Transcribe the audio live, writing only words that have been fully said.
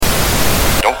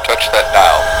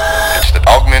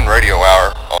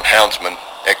Houndsman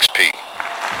XP.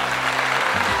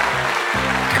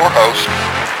 Your host,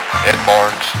 Ed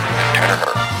Barnes and Tanner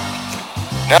Hurd.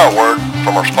 Now a word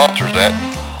from our sponsors at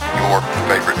your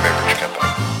favorite beverage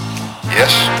company. Yes,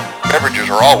 beverages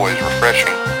are always refreshing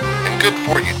and good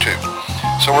for you too.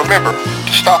 So remember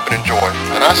to stop and enjoy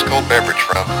an ice cold beverage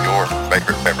from your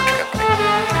favorite beverage company.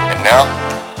 And now,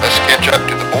 let's catch up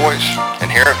to the boys and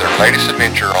hear of their latest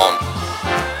adventure on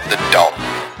the Dog.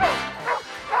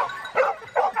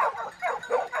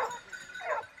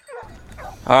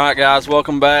 All right, guys,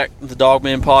 welcome back to the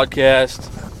Dogman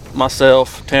Podcast.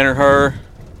 Myself, Tanner Hurd,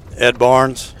 Ed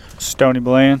Barnes, Stoney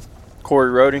Blan,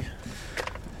 Corey Rohde.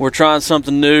 We're trying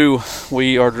something new.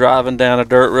 We are driving down a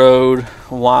dirt road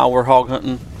while we're hog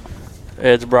hunting.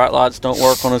 Ed's bright lights don't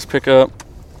work on his pickup.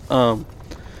 We're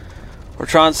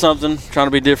trying something, trying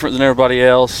to be different than everybody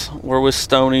else. We're with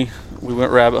Stoney. We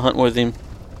went rabbit hunting with him.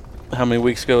 How many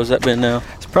weeks ago has that been now?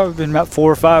 It's probably been about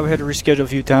 4 or 5. We had to reschedule a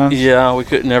few times. Yeah, we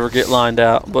couldn't ever get lined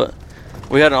out, but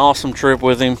we had an awesome trip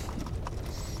with him.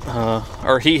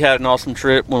 Or he had an awesome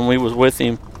trip when we was with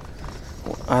him.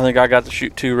 I think I got to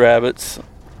shoot 2 rabbits.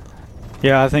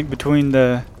 Yeah, I think between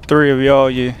the 3 of y'all,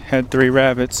 you had 3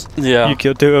 rabbits. Yeah. You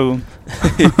killed 2 of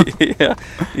them.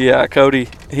 Yeah, Cody,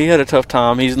 he had a tough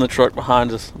time. He's in the truck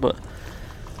behind us, but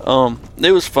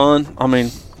it was fun. I mean,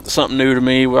 something new to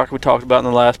me, like we talked about in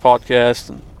the last podcast.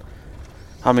 And,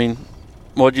 I mean,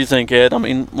 what did you think, Ed? I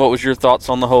mean, what was your thoughts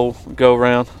on the whole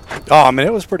go-round? Oh, I mean,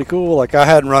 it was pretty cool. Like,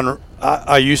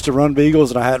 I used to run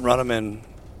beagles, and I hadn't run them in,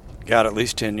 at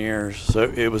least 10 years. So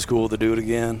it was cool to do it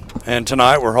again. And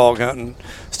tonight we're hog hunting.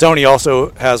 Stoney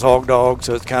also has hog dogs,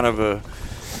 so it's kind of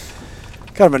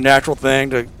a natural thing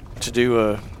to do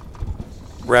a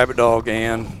rabbit dog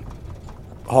and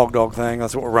hog dog thing.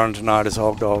 That's what we're running tonight is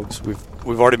hog dogs.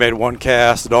 We've already made 1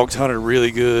 cast. The dogs hunted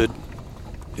really good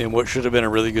in what should have been a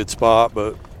really good spot,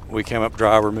 but we came up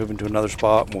dry. We're moving to another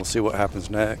spot, and we'll see what happens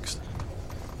next.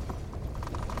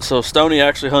 So Stoney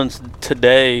actually hunts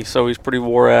today, so he's pretty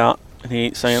wore out, and he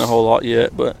ain't saying a whole lot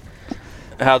yet, but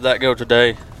how'd that go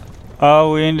today?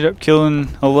 We ended up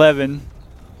killing 11.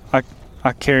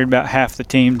 I carried about half the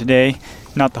team today.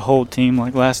 Not the whole team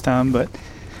like last time, but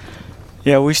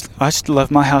yeah, I just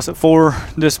left my house at 4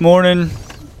 this morning.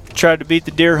 Tried to beat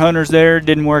the deer hunters there.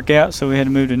 Didn't work out, so we had to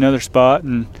move to another spot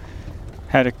and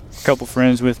had a couple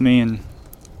friends with me. And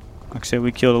like I said,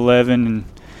 we killed 11. And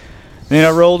then I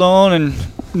rolled on and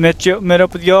met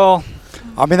up with y'all.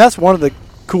 I mean, that's one of the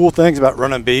cool things about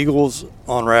running beagles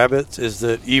on rabbits is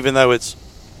that even though it's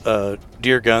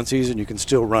deer gun season, you can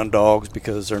still run dogs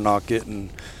because they're not getting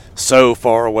so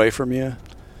far away from you.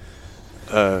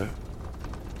 So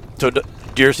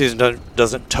deer season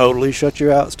doesn't totally shut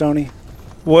you out, Stoney?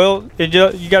 Well, you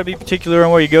got to be particular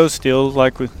on where you go still,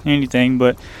 like with anything.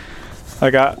 But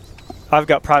I've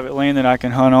got private land that I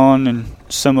can hunt on, and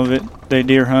some of it they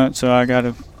deer hunt, so I got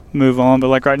to move on. But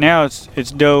like right now,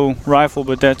 it's doe rifle,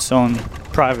 but that's on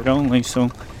private only, so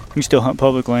you can still hunt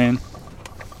public land.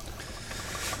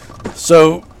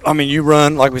 So, I mean, you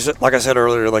run, like I said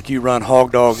earlier, like you run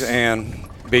hog dogs and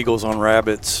beagles on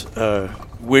rabbits.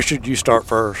 Where should you start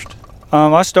first?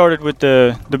 I started with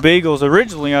the beagles.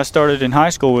 Originally, I started in high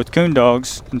school with coon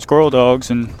dogs and squirrel dogs,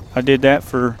 and I did that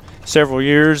for several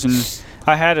years. And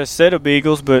I had a set of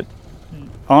beagles, but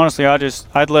honestly,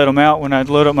 I'd let them out when I'd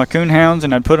load up my coon hounds,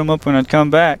 and I'd put them up when I'd come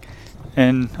back.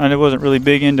 And I wasn't really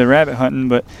big into rabbit hunting,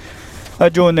 but I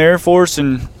joined the Air Force,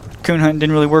 and coon hunting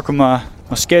didn't really work with my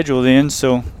schedule then,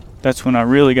 so that's when I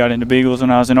really got into beagles when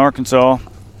I was in Arkansas.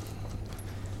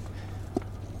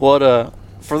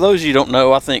 For those of you who don't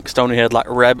know, I think Stoney had like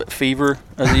rabbit fever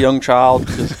as a young child,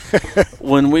 because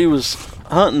when we was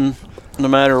hunting, no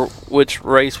matter which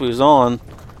race we was on,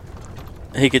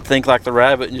 he could think like the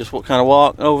rabbit and just kind of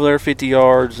walk over there 50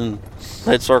 yards and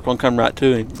they'd circle and come right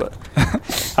to him. But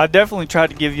I definitely tried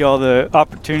to give y'all the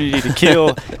opportunity to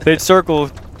kill. They'd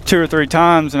circle 2 or 3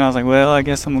 times, and I was like, well, I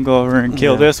guess I'm gonna go over and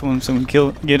kill this one so we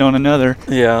can get on another.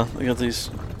 Yeah, they got these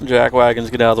jack wagons,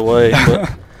 get out of the way.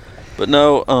 But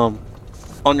no,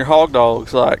 on your hog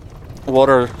dogs, like what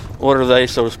are they,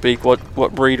 so to speak?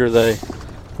 What breed are they?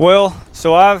 Well,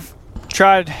 so I've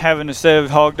tried having a set of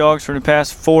hog dogs for the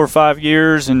past 4 or 5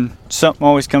 years, and something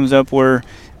always comes up where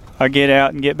I get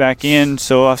out and get back in.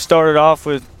 So I started off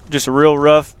with just a real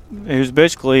rough. It was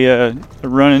basically a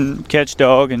running catch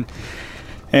dog, and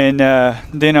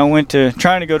then I went to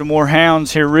trying to go to more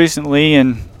hounds here recently,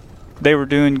 and they were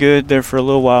doing good there for a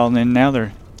little while, and then now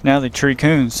they tree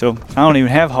coons. So I don't even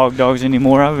have hog dogs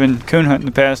anymore. I've been coon hunting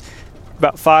the past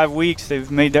about 5 weeks. They've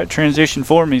made that transition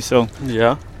for me. So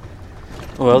yeah.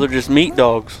 Well, they're just meat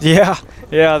dogs. Yeah.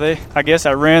 I guess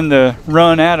I ran the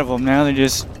run out of them. Now they're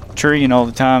just treeing all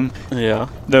the time. Yeah.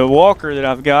 The walker that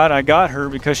I got her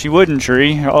because she wouldn't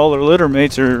tree. All her litter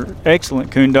mates are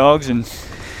excellent coon dogs,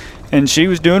 and she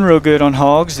was doing real good on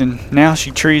hogs, and now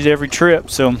she trees every trip.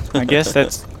 So I guess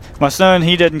that's my son.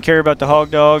 He doesn't care about the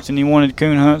hog dogs, and he wanted to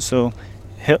coon hunt, so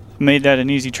he made that an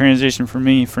easy transition for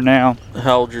me for now.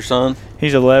 How old's your son?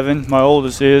 He's 11. My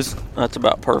oldest is. That's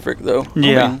about perfect, though.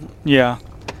 Yeah, yeah.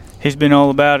 He's been all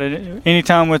about it.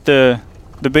 Anytime with the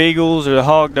beagles or the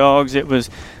hog dogs, it was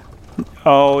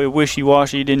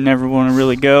wishy-washy. He didn't ever want to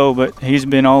really go, but he's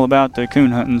been all about the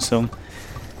coon hunting. So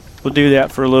we'll do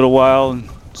that for a little while and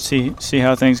see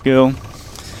how things go.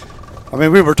 I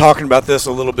mean, we were talking about this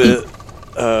a little bit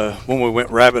when we went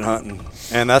rabbit hunting,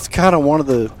 and that's kind of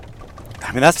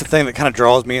that's the thing that kind of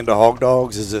draws me into hog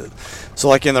dogs. Is it so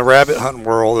like in the rabbit hunting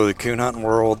world or the coon hunting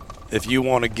world? If you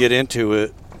want to get into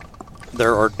it,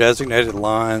 there are designated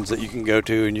lines that you can go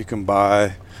to, and you can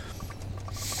buy,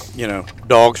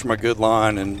 dogs from a good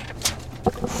line, and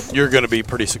you're going to be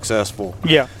pretty successful.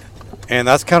 Yeah. And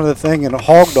that's kind of the thing in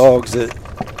hog dogs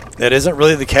that isn't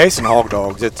really the case in hog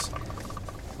dogs.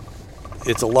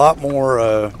 It's a lot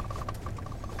more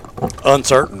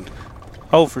uncertain.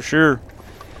 Oh, for sure.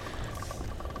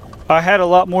 I had a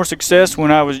lot more success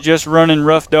when I was just running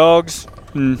rough dogs,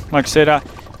 and like I said,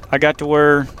 I got to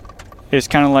where it's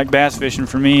kind of like bass fishing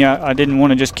for me. I didn't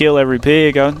want to just kill every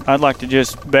pig. I'd like to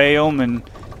just bail them and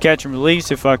catch and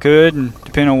release if I could, and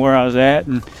depending on where I was at.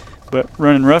 But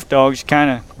running rough dogs, you kind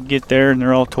of get there and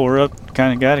they're all tore up.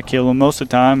 Kind of got to kill them most of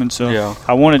the time, and so Yeah.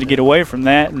 I wanted to get away from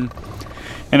that. And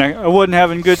I wasn't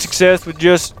having good success with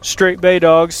just straight bay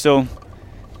dogs, so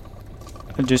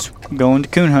I'm just going to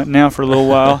coon hunting now for a little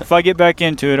while. If I get back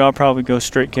into it, I'll probably go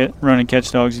straight run and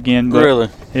catch dogs again. But Really?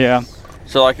 yeah.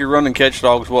 So, like, your running catch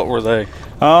dogs, what were they?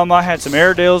 I had some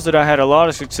Airedales that I had a lot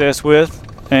of success with,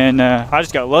 and I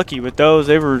just got lucky with those.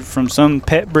 They were from some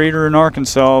pet breeder in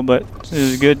Arkansas, but it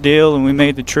was a good deal, and we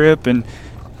made the trip. And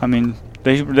I mean,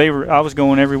 they were. I was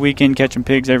going every weekend catching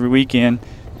pigs every weekend,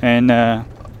 and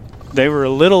they were a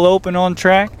little open on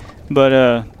track, but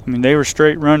I mean, they were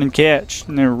straight run and catch,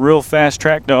 and they were real fast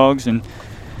track dogs. And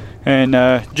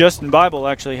Justin Bible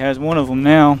actually has one of them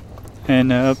now,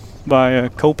 and by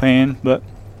Copan, but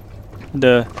and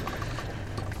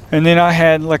then I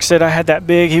had, like I said, I had that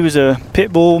big. He was a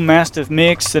pit bull mastiff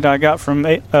mix that I got from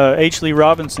H. Lee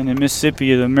Robinson in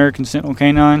Mississippi, the American Sentinel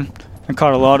Canine. I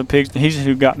caught a lot of pigs. He's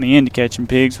who got me into catching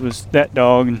pigs, was that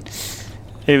dog, and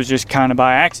it was just kind of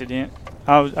by accident.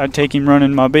 I'd take him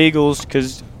running my beagles,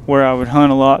 because where I would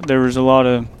hunt a lot, there was a lot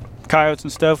of coyotes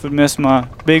and stuff would miss my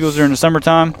beagles during the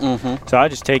summertime. Mm-hmm. So I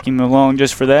just take him along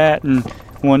just for that. And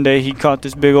one day he caught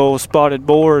this big old spotted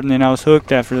boar, and then I was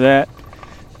hooked after that.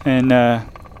 And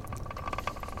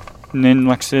then,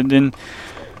 like I said, then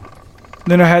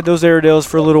I had those Airedales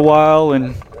for a little while,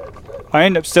 and I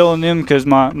ended up selling them because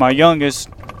my youngest,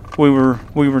 we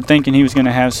were thinking he was going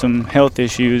to have some health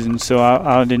issues, and so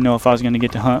I didn't know if I was going to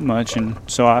get to hunt much, and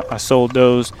so I sold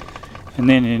those, and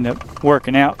then it ended up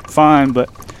working out fine. But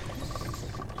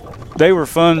they were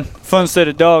fun set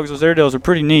of dogs. Those Airedales are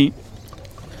pretty neat.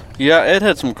 Yeah, Ed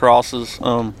had some crosses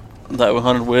that we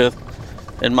hunted with.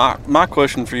 And my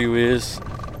question for you is,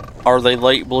 are they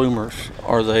late bloomers?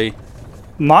 Are they?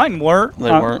 Mine weren't.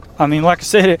 They weren't? I mean, like I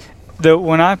said,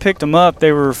 when I picked them up,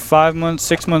 they were 5 months,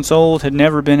 6 months old, had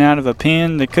never been out of a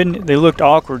pen. They looked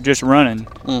awkward just running.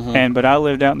 Mm-hmm. But I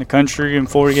lived out in the country in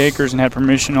 40 acres and had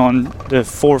permission on the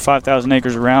 4,000 or 5,000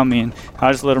 acres around me, and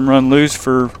I just let them run loose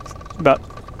for about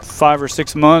 5 or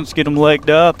 6 months, get them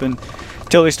legged up, and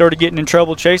until they started getting in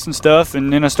trouble chasing stuff,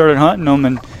 and then I started hunting them,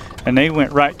 and they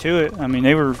went right to it. I mean,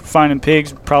 they were finding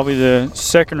pigs probably the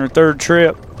second or third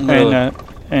trip, Really?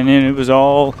 and then it was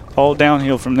all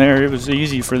downhill from there. It was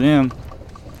easy for them.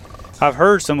 I've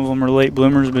heard some of them are late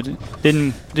bloomers, but it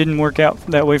didn't work out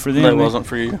that way for them. That wasn't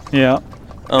for you. Yeah.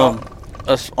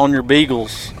 On your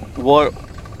beagles,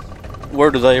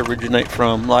 where do they originate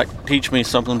from? Like, teach me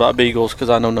something about beagles, because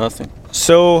I know nothing.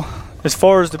 So, as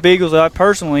far as the beagles I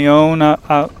personally own,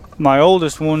 my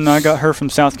oldest one, I got her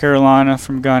from South Carolina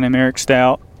from a guy named Eric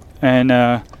Stout, and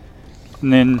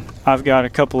then I've got a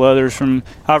couple others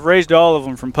I've raised all of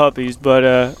them from puppies,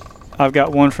 but I've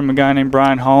got one from a guy named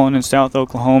Brian Holland in South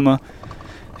Oklahoma,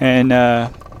 and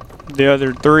the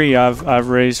other three I've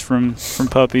raised from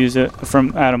puppies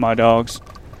from out of my dogs.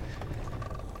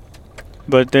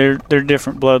 But they're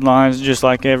different bloodlines, just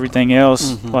like everything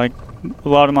else. Mm-hmm. Like a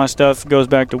lot of my stuff goes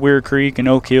back to Weir Creek and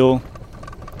Oak Hill.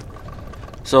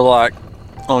 So, like,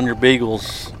 on your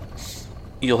beagles,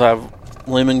 you'll have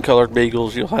lemon-colored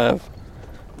beagles. You'll have,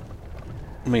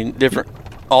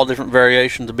 all different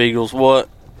variations of beagles. What?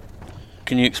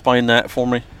 Can you explain that for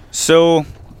me? So,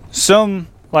 some,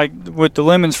 like with the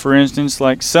lemons, for instance,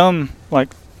 like some, like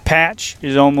patch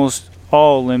is almost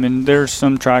all lemon. There's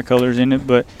some tricolors in it,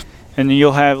 but and then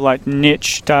you'll have like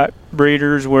niche type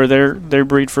breeders where they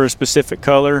breed for a specific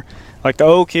color. Like the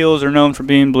Oak Hills are known for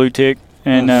being blue tick,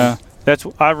 and that's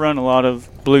I run a lot of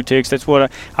blue ticks. That's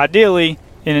what ideally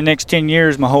in the next 10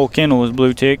 years my whole kennel is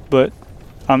blue tick, but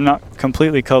I'm not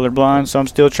completely colorblind, so I'm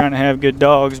still trying to have good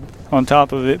dogs on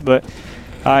top of it. But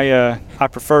I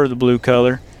prefer the blue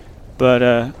color.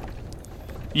 But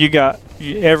you got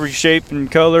every shape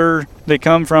and color they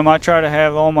come from. I try to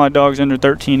have all my dogs under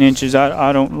 13 inches.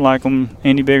 I don't like them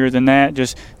any bigger than that.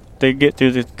 Just they get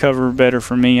through the cover better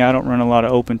for me. I don't run a lot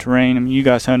of open terrain. I mean, you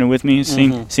guys hunted with me,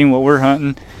 seen what we're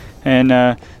hunting, and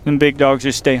them big dogs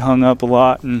just stay hung up a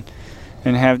lot and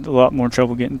have a lot more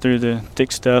trouble getting through the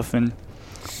thick stuff.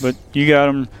 But you got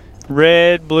them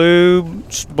red, blue,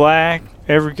 black,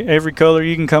 every color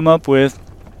you can come up with.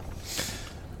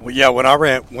 Well, yeah, when I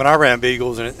ran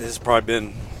beagles, and it's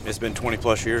been 20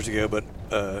 plus years ago, but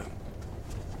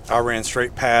I ran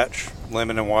straight patch,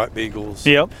 lemon and white beagles.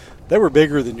 Yep. They were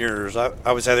bigger than yours.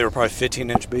 I would say they were probably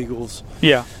 15-inch beagles.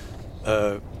 Yeah.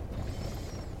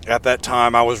 At that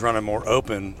time, I was running more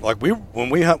open. Like when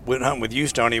we went hunting with you,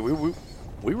 Stoney, we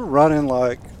were running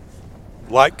like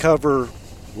light cover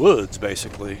woods,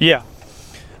 basically. Yeah.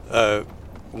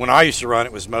 When I used to run,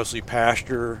 it was mostly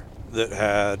pasture that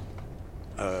had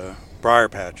briar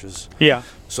patches. Yeah.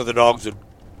 So the dogs would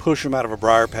push them out of a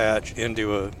briar patch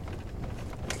into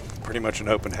pretty much an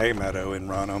open hay meadow and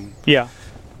run them. Yeah.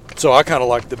 So I kind of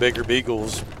liked the bigger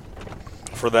beagles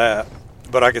for that,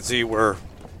 but I could see where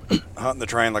hunting the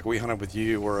terrain like we hunted with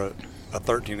you, where a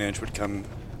 13-inch would come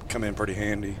in pretty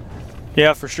handy.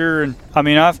 Yeah, for sure. And I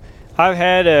mean, I've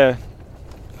had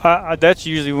that's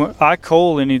usually when I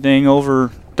cull anything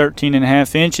over 13 and a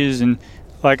half inches, and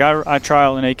like I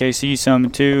trial an AKC some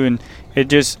too, and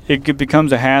it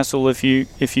becomes a hassle if you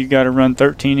got to run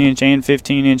 13-inch and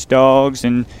 15-inch dogs,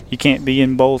 and you can't be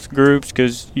in both groups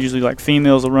because usually like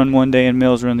females will run one day and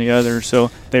males run the other, so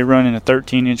they run in a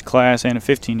 13-inch class and a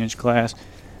 15-inch class.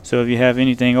 So if you have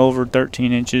anything over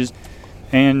 13 inches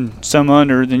and some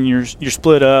under, then you're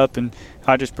split up, and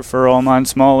I just prefer all mine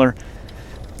smaller.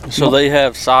 So they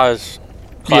have size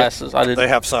classes. Yeah, they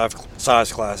have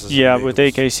size classes. Yeah, with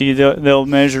AKC they'll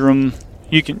measure them.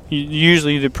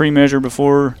 Usually they pre-measure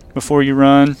before you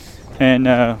run, and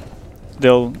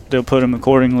they'll put them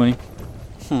accordingly.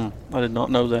 I did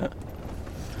not know that.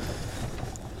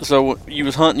 So you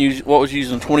was hunting. What was you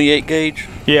using? 28 gauge.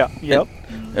 Yeah. Yep.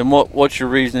 And what's your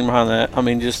reasoning behind that? I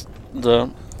mean, just the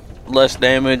less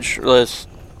damage, less.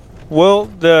 Well,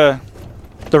 the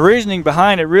reasoning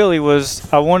behind it really was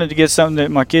I wanted to get something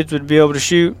that my kids would be able to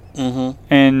shoot.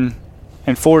 And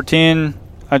 410,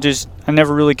 I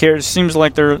never really cared. It seems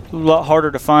like they're a lot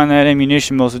harder to find that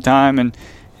ammunition most of the time,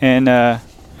 and I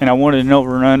wanted an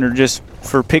over and under just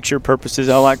for picture purposes.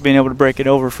 I like being able to break it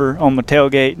over on my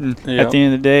tailgate, and at the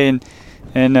end of the day,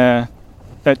 and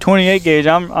that 28 gauge,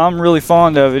 I'm really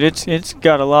fond of it. It's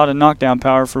got a lot of knockdown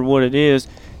power for what it is.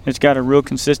 It's got a real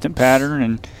consistent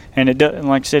pattern, and it doesn't,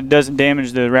 like I said, it doesn't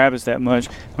damage the rabbits that much.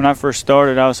 When I first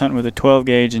started, I was hunting with a 12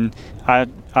 gauge, and I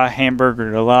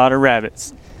hamburgered a lot of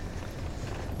rabbits.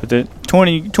 But the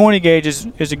 20 gauge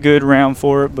is a good round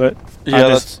for it. But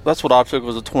yeah, that's what I took,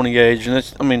 was a 20 gauge, and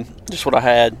it's, I mean, just what I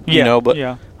had, you know. But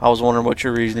I was wondering what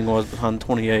your reasoning was behind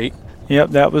 28. Yep,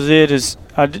 that was it. It's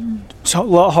a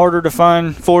lot harder to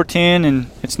find 410, and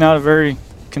it's not a very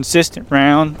consistent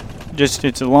round. Just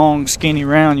it's a long, skinny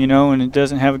round, you know, and it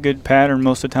doesn't have a good pattern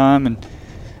most of the time, and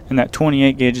that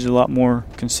 28 gauge is a lot more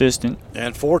consistent.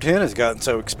 And 410 has gotten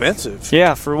so expensive.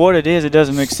 Yeah, for what it is, it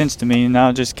doesn't make sense to me, and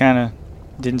I just kind of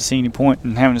didn't see any point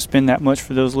in having to spend that much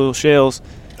for those little shells.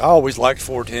 I always liked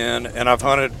 410, and I've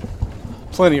hunted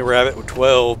plenty of rabbit with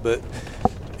 12, but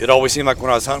it always seemed like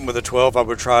when I was hunting with a 12, I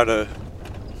would try to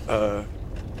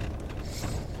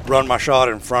run my shot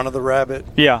in front of the rabbit.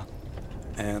 Yeah.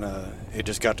 And it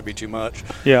just got to be too much.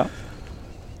 Yeah.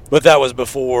 But that was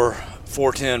before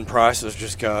 410 prices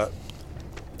just got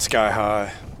sky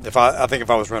high. I think if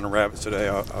I was running rabbits today,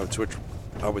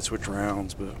 I would switch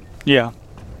rounds. But yeah,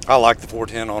 I like the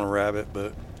 410 on a rabbit,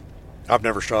 but I've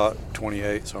never shot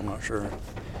 28, so I'm not sure.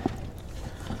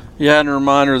 Yeah, and a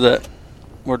reminder that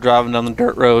we're driving down the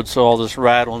dirt road, so all this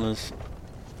rattling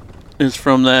is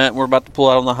from that. We're about to pull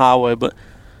out on the highway, but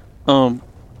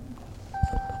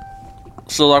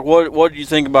so like, what do you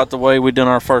think about the way we done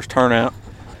our first turnout?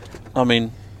 I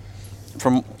mean,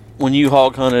 from when you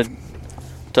hog hunted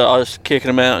to us kicking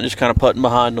them out and just kind of putting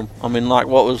behind them. I mean, like,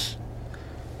 what was?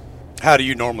 How do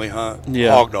you normally hunt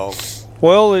hog dogs?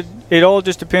 Well, it all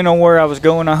just depended on where I was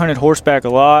going. I hunted horseback a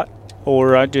lot,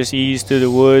 or I just eased through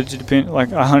the woods.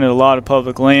 Like I hunted a lot of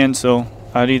public land, so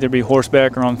I'd either be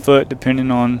horseback or on foot, depending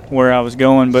on where I was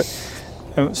going. But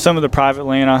some of the private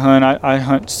land I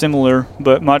hunt similar,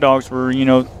 but my dogs were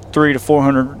 300 to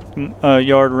 400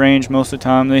 yard range most of the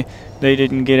time. They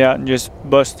didn't get out and just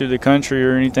bust through the country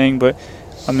or anything. But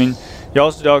I mean,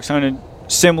 y'all's dogs hunted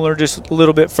similar, just a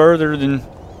little bit further than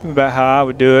about how I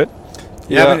would do it.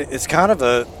 Yeah, I mean, it's kind of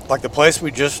like the place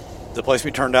we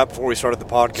turned out before we started the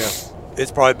podcast.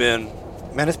 It's probably been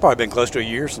close to a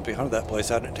year since we hunted that place,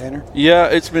 hasn't it, Tanner? Yeah,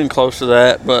 it's been close to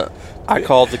that, but I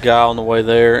called the guy on the way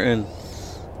there, and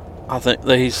I think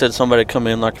that he said somebody had come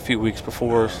in like a few weeks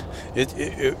before us.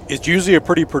 It's usually a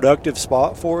pretty productive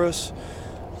spot for us.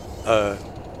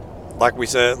 Like we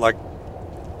said, like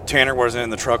Tanner wasn't in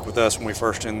the truck with us when we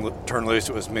first turned loose.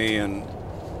 It was me and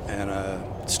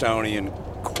Stoney and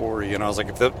Corey, and I was like,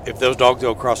 if those dogs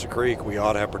go across the creek, we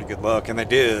ought to have pretty good luck, and they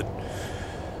did.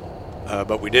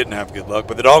 But we didn't have good luck.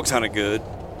 But the dogs hunted good,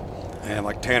 and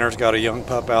like Tanner's got a young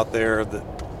pup out there that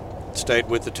stayed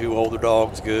with the two older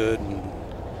dogs good, and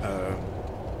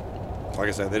like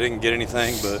I said, they didn't get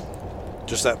anything, but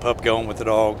just that pup going with the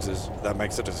dogs that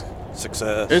makes it a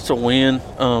success. It's a win,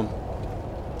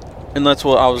 and that's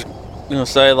what I was gonna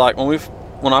say. Like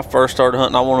when I first started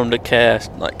hunting, I want them to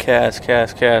cast. I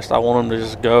want them to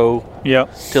just go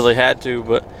till they had to.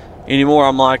 But anymore,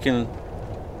 I'm liking,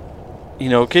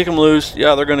 kick them loose.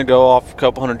 Yeah, they're going to go off a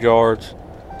couple hundred yards.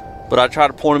 But I try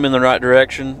to point them in the right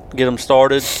direction, get them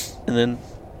started. And then,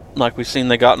 like we've seen,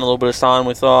 they got in a little bit of sign.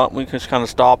 We thought we just kind of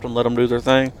stopped and let them do their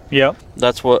thing. Yep.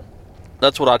 That's what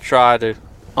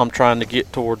I'm trying to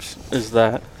get towards is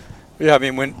that. Yeah, I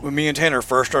mean, when me and Tanner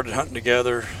first started hunting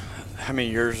together, how many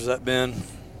years has that been?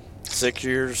 6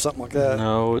 years, something like that?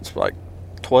 No, it's like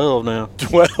 12 now.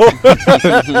 12?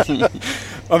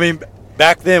 I mean,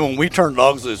 back then when we turned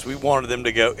dogs loose, we wanted them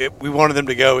to go. We wanted them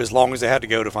to go as long as they had to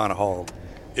go to find a hog.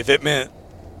 If it meant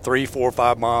 3, 4,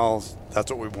 5 miles,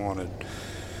 that's what we wanted.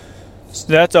 So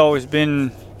that's always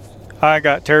been. I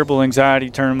got terrible anxiety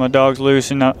turning my dogs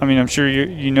loose, and I'm sure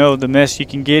you know the mess you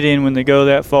can get in when they go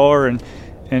that far, and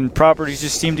properties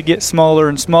just seem to get smaller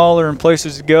and smaller and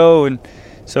places to go, and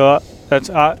so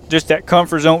just that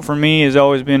comfort zone for me has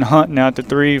always been hunting out to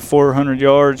 300-400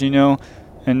 yards,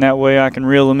 and that way I can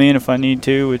reel them in if I need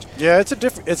to. Yeah,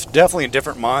 it's definitely a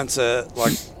different mindset.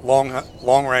 Like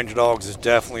long range dogs is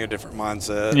definitely a different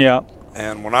mindset. Yeah.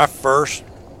 And when I first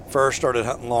started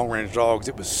hunting long range dogs,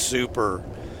 it was super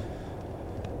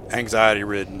anxiety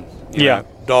ridden. You know,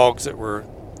 dogs that were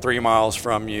 3 miles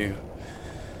from you.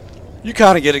 You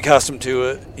kind of get accustomed to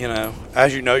it,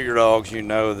 As you know your dogs, you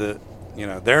know that,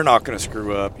 they're not going to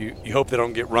screw up. You hope they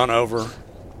don't get run over.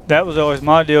 That was always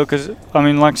my deal because,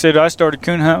 like I said, I started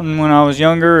coon hunting when I was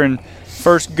younger, and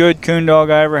first good coon dog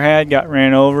I ever had got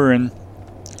ran over, and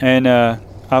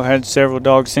I've had several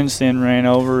dogs since then ran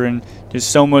over, and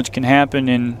just so much can happen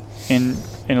in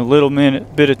a little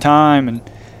bit of time. And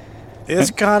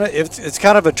it's kind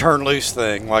of a turn loose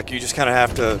thing. Like you just kind of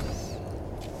have to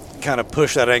kind of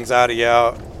push that anxiety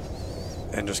out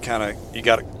and just you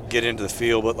got to get into the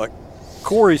field. But like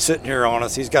Corey's sitting here on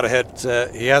us, he's got a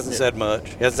headset. He hasn't said much.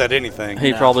 He hasn't said anything.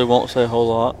 He probably won't say a whole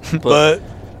lot. But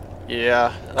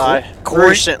yeah, I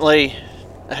recently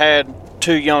had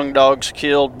 2 young dogs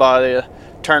killed by the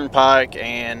turnpike,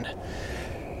 and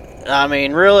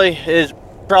really it's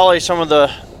probably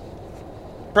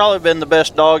probably been the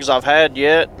best dogs I've had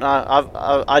yet.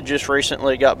 I just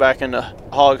recently got back into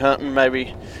hog hunting,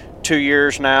 maybe 2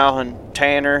 years now, and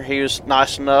Tanner, he was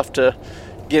nice enough to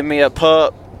give me 2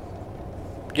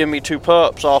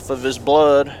 pups off of his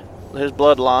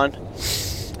bloodline,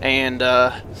 and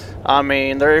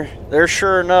they're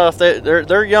sure enough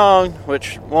they're young,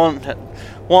 which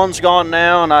one's gone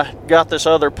now, and I got this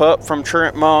other pup from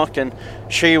Trent Monk, and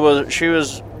she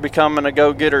was becoming a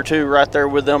go-getter too, right there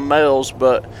with them males.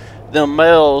 But them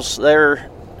males, they're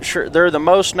the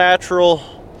most natural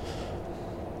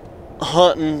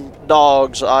hunting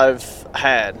dogs I've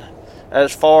had,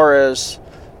 as far as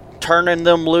turning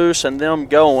them loose and them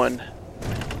going.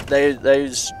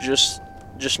 They's just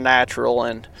natural.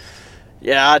 And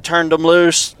yeah, I turned them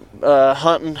loose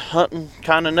hunting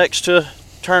kind of next to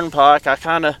turnpike. I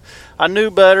knew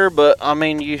better, but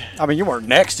you weren't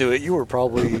next to it. You were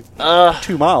probably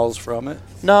 2 miles from it.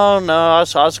 No, I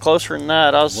was closer than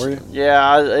that. Were you?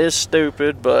 Yeah, it's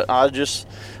stupid, but I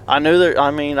knew that.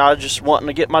 I just wanting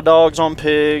to get my dogs on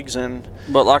pigs.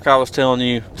 But like I was telling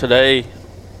you today,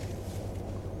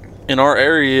 in our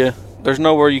area, there's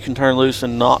nowhere you can turn loose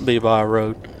and not be by a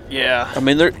road. Yeah.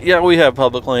 We have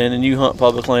public land, and you hunt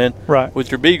public land right with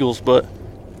your beagles, but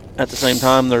at the same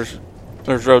time, there's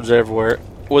roads everywhere.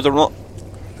 With a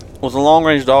long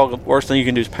range dog, the worst thing you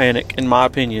can do is panic, in my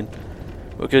opinion,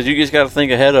 because you just got to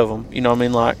think ahead of them. You know what I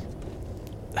mean? Like,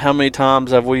 how many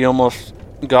times have we almost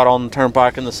got on the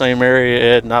turnpike in the same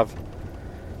area, Ed, and I've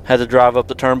had to drive up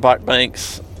the turnpike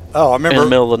banks. Oh, I remember in the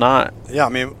middle of the night. Yeah, I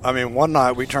mean, one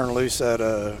night we turned loose at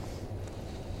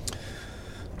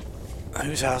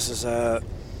whose house is that?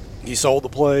 He sold the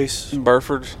place.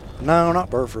 Burford's? No, not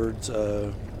Burford's.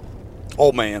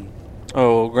 Old Man.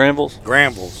 Oh, Granville's?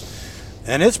 Granville's.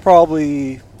 And it's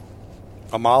probably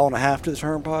a mile and a half to the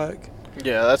turnpike.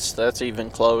 Yeah, that's even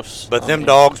close. But them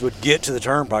dogs would get to the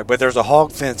turnpike. But there's a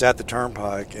hog fence at the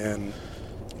turnpike, and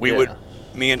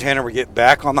me and Tanner would get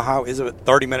back on the highway. It's a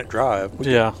 30-minute drive. We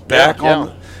get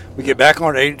back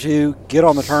on 82, get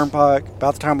on the turnpike.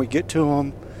 About the time we get to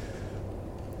them,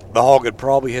 the hog would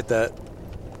probably hit that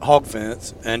hog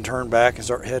fence and turn back and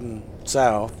start heading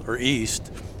south or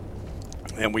east.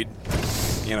 And we'd,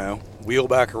 wheel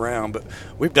back around. But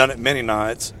we've done it many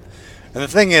nights. And the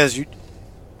thing is,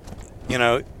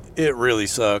 it really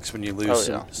sucks when you lose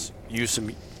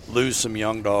lose some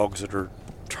young dogs that are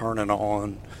turning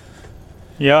on.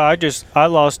 Yeah, I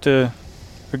lost a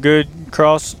good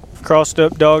crossed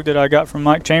up dog that I got from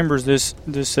Mike Chambers this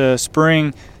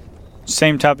spring.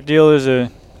 Same type of deal as a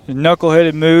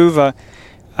knuckleheaded move. I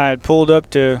had pulled up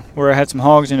to where I had some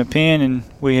hogs in a pen, and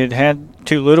we had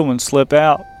two little ones slip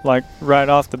out like right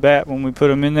off the bat when we put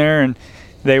them in there, and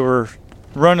they were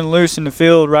running loose in the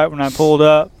field right when I pulled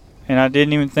up, and I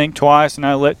didn't even think twice, and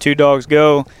I let two dogs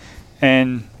go,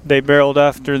 and they barreled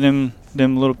after them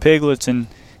little piglets and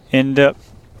ended up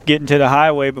getting to the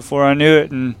highway before I knew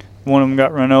it, and one of them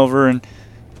got run over, and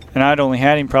I'd only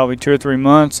had him probably 2 or 3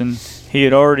 months, and he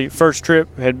had already first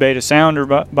trip had bait a sounder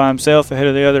by himself ahead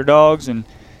of the other dogs, and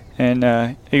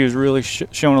he was really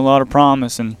showing a lot of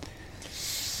promise, and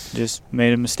just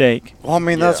made a mistake. Well, I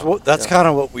mean, that's kind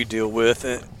of what we deal with,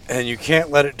 and you can't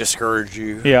let it discourage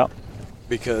you. Yeah.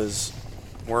 Because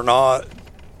we're not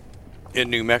in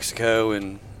New Mexico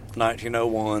in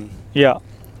 1901. Yeah.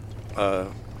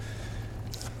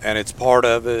 And it's part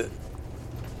of it.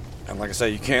 And like I say,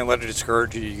 you can't let it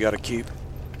discourage you. You got to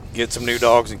get some new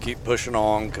dogs and keep pushing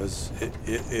on, because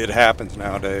it happens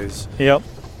nowadays. Yep.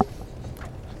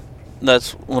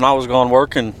 That's when I was gone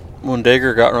working when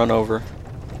Digger got run over,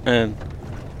 and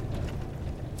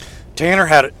Tanner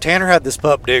had this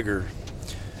pup Digger,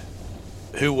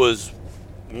 who was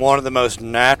one of the most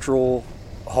natural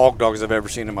hog dogs I've ever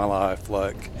seen in my life.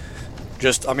 Like,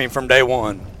 from day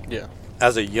one. Yeah.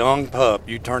 As a young pup,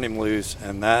 you turn him loose,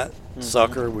 and that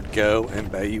sucker would go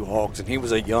and bay you hogs. And he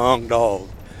was a young dog.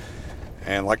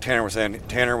 And like Tanner was saying,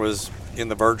 Tanner was in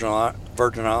the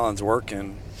Virgin Islands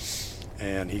working,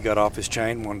 and he got off his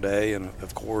chain one day, and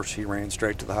of course he ran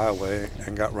straight to the highway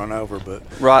and got run over. But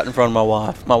right in front of my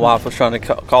wife. My wife was trying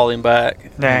to call him back.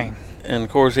 Dang. And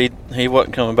of course he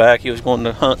wasn't coming back. He was going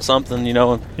to hunt something,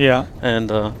 Yeah.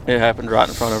 And it happened right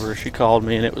in front of her. She called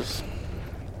me, and it was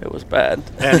bad.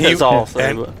 And he That's all I'll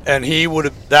say, and he would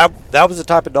have that was the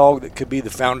type of dog that could be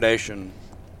the foundation.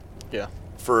 Yeah.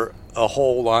 For a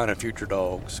whole line of future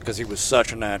dogs, because he was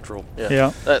such a natural.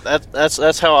 Yeah.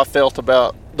 That's how I felt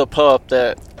about the pup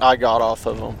that I got off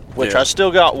of him, which I still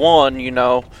got one,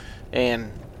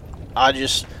 and I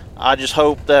just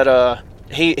hope that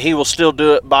he will still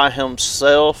do it by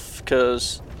himself,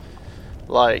 because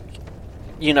kind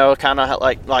of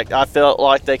like I felt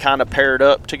like they kind of paired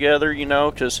up together,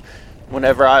 because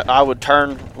whenever I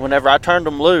turned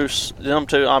them loose, them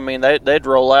two, I mean, they'd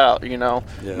roll out,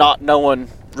 not knowing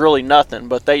really nothing,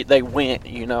 but they went, I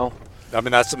mean,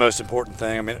 that's the most important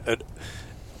thing. I mean,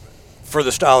 for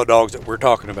the style of dogs that we're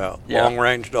talking about, long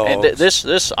range dogs. And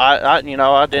this I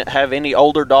didn't have any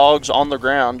older dogs on the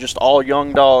ground, just all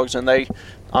young dogs, and they'd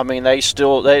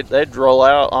roll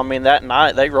out. I mean, that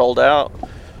night they rolled out,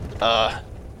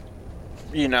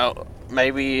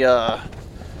 maybe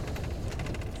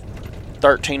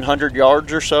 1,300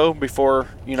 yards or so before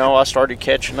I started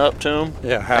catching up to them.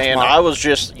 Yeah, and I was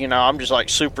just I'm just like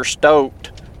super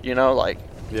stoked,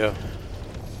 Yeah.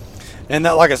 And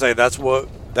that, like I say, that's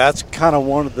kind of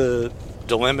one of the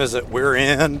dilemmas that we're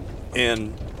in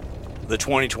the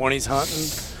 2020s hunting.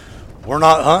 We're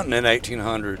not hunting in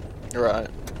 1800. Right.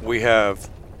 We have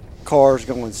cars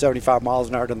going 75 miles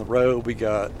an hour down the road. We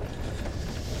got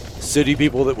city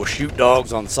people that will shoot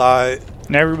dogs on sight.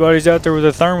 And everybody's out there with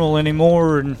a thermal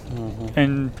anymore,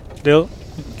 and the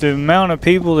amount of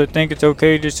people that think it's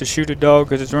okay just to shoot a dog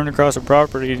because it's running across a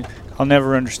property, I'll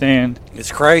never understand.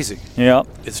 It's crazy. Yeah.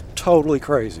 It's totally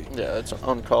crazy. Yeah, it's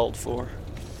uncalled for.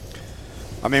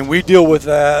 I mean, we deal with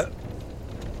that.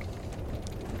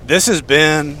 This has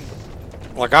been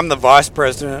like I'm the vice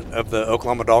president of the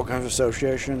Oklahoma Dog Hunters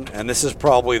Association, and this is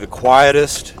probably the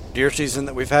quietest deer season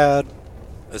that we've had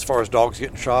as far as dogs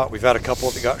getting shot. We've had a couple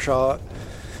that got shot.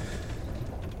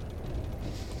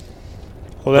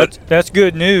 Well, that's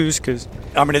good news, because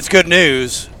I mean, it's good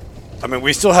news. I mean,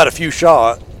 we still had a few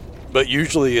shot, but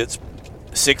usually it's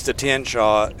 6 to 10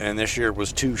 shot, and this year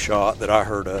was 2 shot that I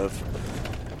heard of.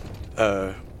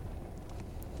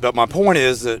 But my point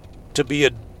is that to be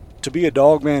a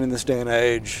dog man in this day and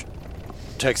age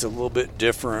takes a little bit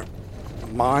different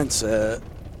mindset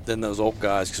than those old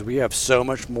guys, because we have so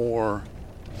much more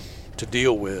to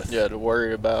deal with. Yeah, to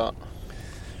worry about.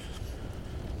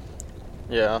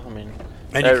 Yeah, I mean,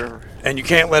 and you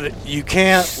can't let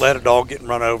a dog getting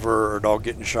run over or a dog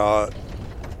getting shot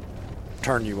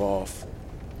turn you off.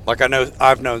 Like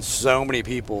I've known so many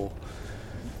people,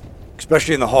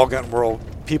 especially in the hog hunting world,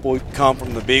 people who come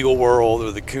from the beagle world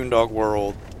or the coon dog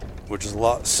world, which is a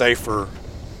lot safer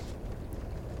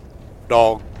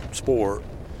dog sport,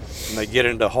 and they get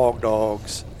into hog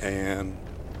dogs and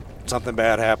something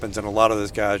bad happens, and a lot of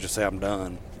those guys just say, I'm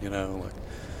done, like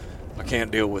I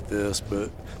can't deal with this.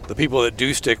 But the people that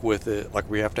do stick with it, like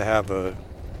we have a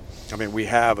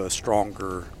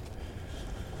stronger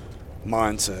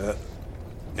mindset,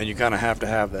 and you kind of have to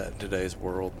have that in today's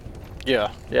world.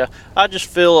 Yeah. I just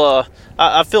feel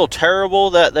I feel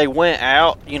terrible that they went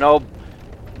out,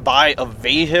 by a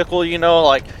vehicle,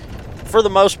 like for the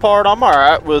most part I'm all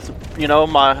right with,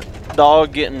 my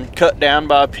dog getting cut down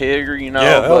by a pig or,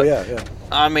 Yeah, but, yeah.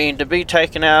 I mean, to be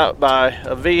taken out by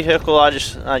a vehicle, I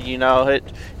just,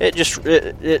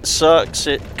 it sucks.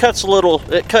 It cuts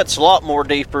a lot more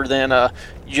deeper than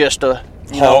just a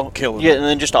hog killing them.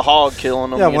 than just a hog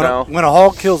killing them. Yeah, when a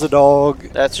hog kills a dog,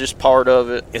 that's just part of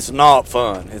it. It's not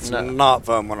fun. It's not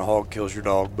fun when a hog kills your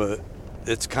dog, but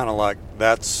it's kind of like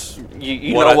that's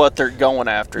you know what they're going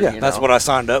after. Yeah, that's what I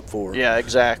signed up for. Yeah,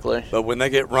 exactly. But when they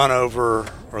get run over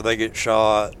or they get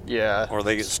shot, yeah, or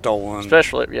they get stolen,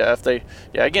 especially if they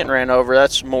getting ran over,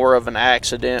 that's more of an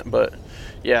accident. But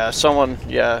someone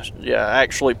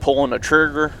actually pulling that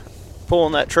trigger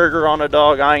on a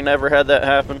dog, I ain't never had that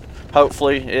happen.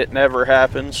 Hopefully it never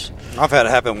happens. I've had it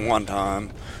happen one time,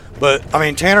 but I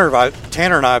mean Tanner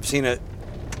and I have seen it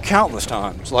countless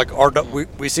times. Like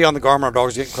we see on the Garmin our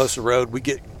dogs getting close to the road. We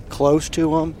get close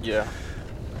to them. Yeah.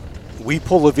 We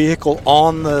pull the vehicle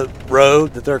on the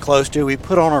road that they're close to. We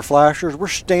put on our flashers. We're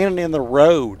standing in the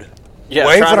road. Yeah,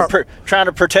 trying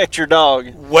to protect your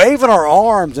dog. Waving our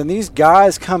arms, and these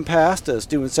guys come past us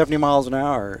doing 70 miles an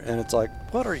hour, and it's like,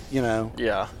 what are you?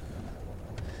 Yeah.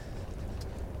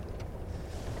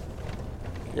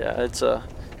 Yeah, it's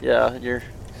you're.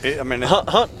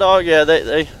 Hunt dog. Yeah,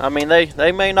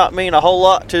 they may not mean a whole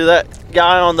lot to that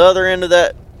guy on the other end of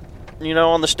that,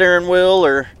 on the steering wheel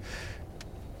or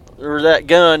that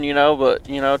gun, but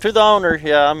to the owner,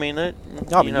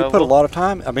 you put a lot of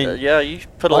time. I mean, you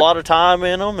put a lot of time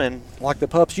in them, and like the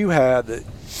pups you had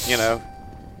that,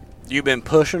 you've been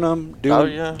pushing them,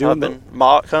 I've been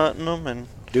mock hunting them and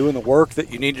doing the work that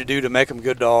you need to do to make them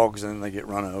good dogs, and they get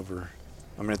run over.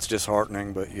 I mean, it's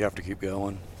disheartening, but you have to keep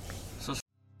going.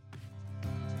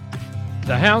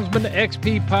 The Houndsman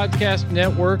XP Podcast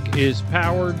Network is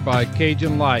powered by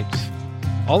Cajun Lights.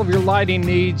 All of your lighting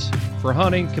needs for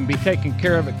hunting can be taken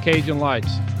care of at Cajun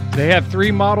Lights. They have 3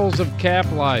 models of cap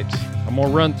lights. I'm going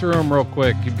to run through them real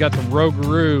quick. You've got the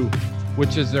Rougarou,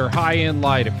 which is their high-end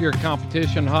light. If you're a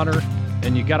competition hunter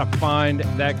and you got to find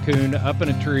that coon up in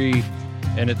a tree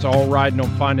and it's all riding on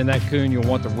finding that coon, you'll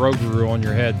want the Rougarou on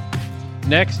your head.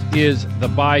 Next is the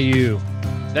Bayou.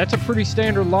 That's a pretty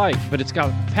standard light, but it's got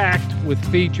packed with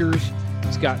features.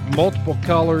 It's got multiple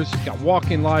colors. It's got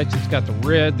walking lights. It's got the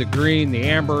red, the green, the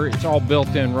amber. It's all built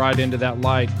in right into that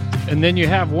light. And then you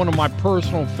have one of my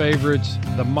personal favorites,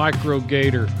 the Micro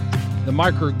Gator. The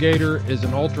Micro Gator is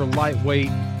an ultra lightweight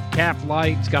cap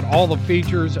light. It's got all the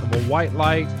features of a white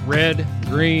light, red,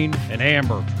 green, and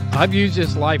amber. I've used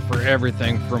this light for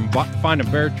everything from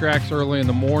finding bear tracks early in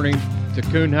the morning to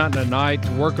coon hunting at night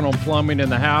to working on plumbing in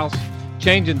the house,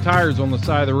 changing tires on the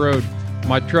side of the road.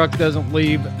 My truck doesn't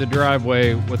leave the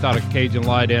driveway without a Cajun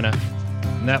light in it,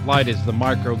 and that light is the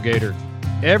Micro Gator.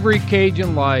 Every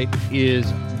Cajun light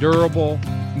is durable,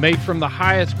 made from the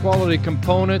highest quality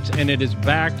components, and it is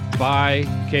backed by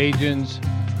Cajun's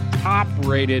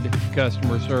top-rated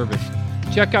customer service.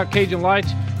 Check out Cajun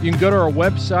Lights. You can go to our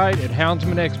website at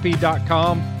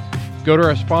houndsmanxp.com. Go to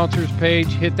our sponsors page,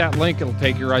 hit that link, it'll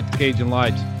take you right to Cajun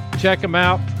Lights. Check them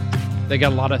out. They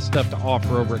got a lot of stuff to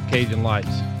offer over at Cajun Lights.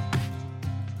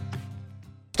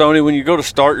 Stoney, when you go to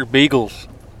start your beagles,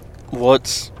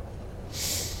 what's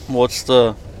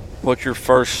your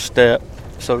first step?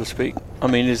 so to speak? I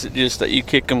mean, is it just that you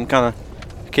kick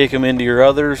them into your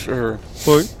others, or?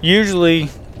 Well, usually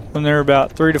when they're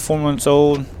about 3 to 4 months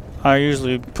old, I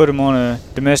usually put them on a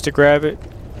domestic rabbit,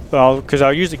 because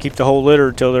I usually keep the whole litter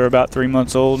until they're about 3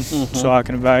 months old, so I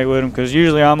can evaluate them. Because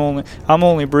usually I'm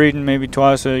only breeding maybe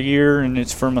twice a year, and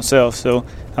it's for myself. So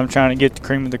I'm trying to get the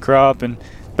cream of the crop. And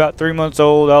about 3 months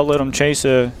old, I'll let them chase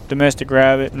a domestic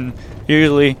rabbit. And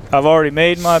usually I've already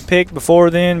made my pick before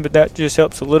then, but that just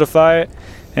helps solidify it.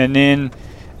 And then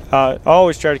I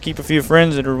always try to keep a few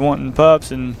friends that are wanting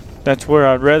pups, and that's where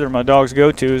I'd rather my dogs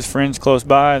go to, is friends close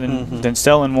by than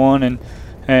selling one. And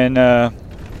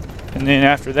then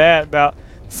after that, about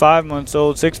 5 months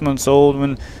old, 6 months old,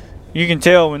 when you can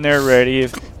tell when they're ready.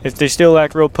 If they still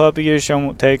act real puppyish, I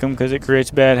won't take them because it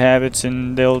creates bad habits,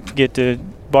 and they'll get to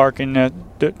barking at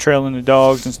trailing the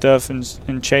dogs and stuff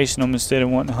and chasing them instead of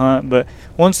wanting to hunt. But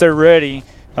once they're ready,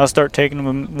 I'll start taking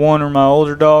them one or my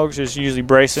older dogs, just usually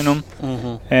bracing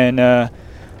them. And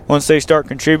once they start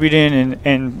contributing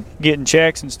and getting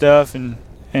checks and stuff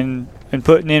and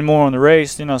putting in more on the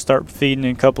race, then I'll start feeding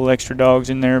a couple extra dogs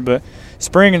in there. But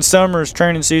spring and summer is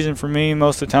training season for me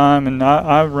most of the time, and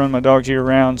I run my dogs year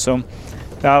round, so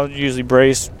I'll usually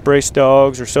brace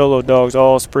dogs or solo dogs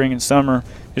all spring and summer,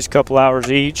 just a couple hours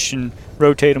each, and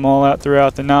rotate them all out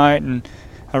throughout the night. And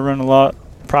I run a lot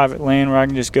of private land where I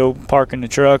can just go park in the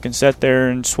truck and sit there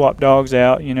and swap dogs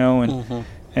out,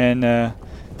 and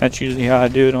that's usually how I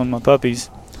do it on my puppies.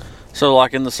 So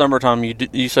like in the summertime,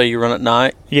 you say you run at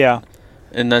night? Yeah.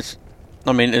 And that's,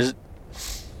 I mean, is it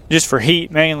just for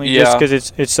heat mainly? Yeah. Just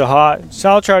because it's so hot. So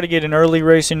I'll try to get an early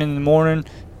racing in the morning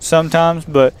sometimes,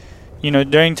 but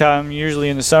during time, usually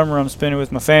in the summer, I'm spending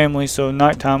with my family. So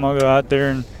nighttime, I'll go out there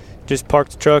and just park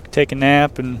the truck, take a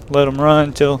nap, and let them run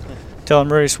until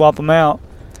I'm ready to swap them out.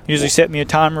 Usually set me a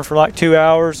timer for like 2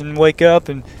 hours and wake up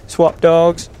and swap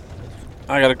dogs.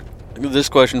 I got this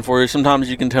question for you. Sometimes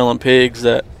you can tell in pigs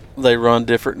that they run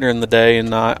different during the day and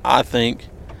night. I think,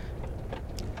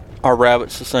 are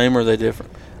rabbits the same, or are they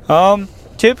different?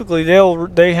 Typically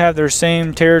they have their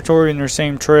same territory and their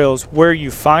same trails. Where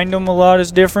you find them a lot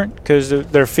is different, because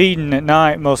they're feeding at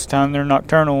night most of the time. They're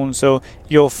nocturnal, and so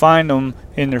you'll find them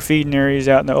in their feeding areas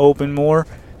out in the open more.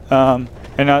 And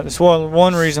that's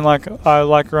one reason I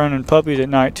like running puppies at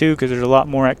night too, because there's a lot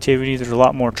more activity, there's a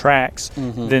lot more tracks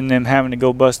than them having to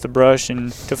go bust the brush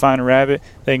and to find a rabbit.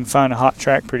 They can find a hot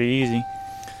track pretty easy.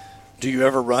 Do you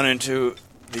ever run into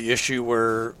the issue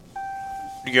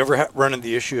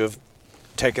of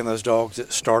taking those dogs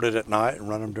that started at night and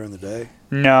run them during the day?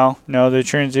 No. The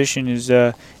transition is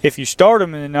if you start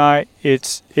them in the night,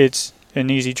 it's an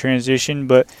easy transition.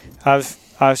 But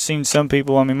I've seen some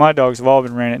people. I mean, my dogs have all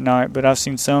been ran at night, but I've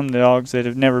seen some dogs that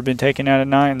have never been taken out at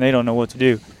night, and they don't know what to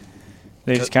do.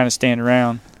 They just kind of stand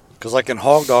around. Because like in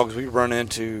hog dogs, we run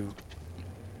into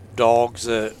dogs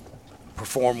that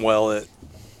perform well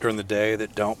during the day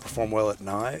that don't perform well at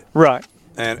night. Right.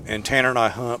 And Tanner and I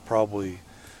hunt probably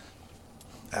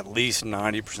at least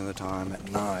 90% of the time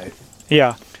at night.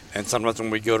 Yeah. And sometimes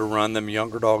when we go to run them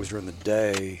younger dogs during the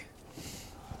day,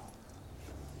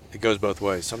 it goes both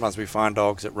ways. Sometimes we find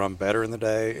dogs that run better in the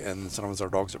day, and sometimes our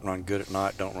dogs that run good at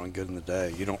night don't run good in the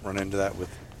day. You don't run into that with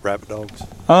rabbit dogs?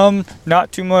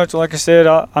 Not too much. Like I said,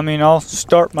 I'll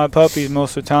start my puppies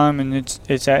most of the time, and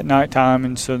it's at nighttime,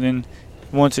 and so then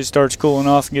once it starts cooling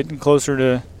off and getting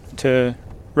closer to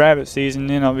rabbit season,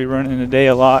 then I'll be running in the day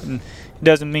a lot, and it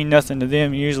doesn't mean nothing to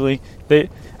them usually.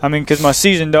 Because my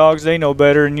seasoned dogs, they know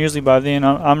better, and usually by then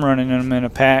I'm running them in a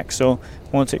pack, so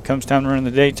once it comes time to run in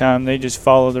the daytime, they just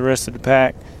follow the rest of the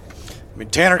pack. I mean,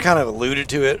 Tanner kind of alluded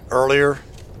to it earlier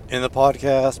in the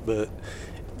podcast, but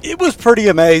it was pretty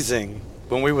amazing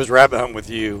when we was rabbit hunting with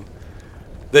you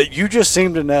that you just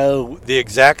seemed to know the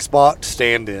exact spot to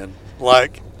stand in.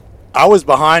 Like, I was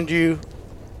behind you,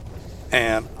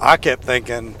 and I kept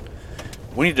thinking,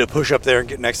 we need to push up there and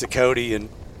get next to Cody and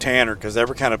Tanner, because they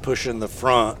were kind of pushing the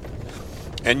front,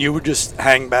 and you would just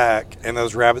hang back, and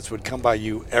those rabbits would come by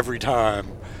you every time.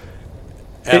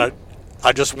 And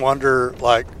I just wonder,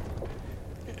 like,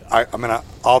 I mean,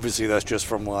 obviously that's just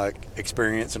from like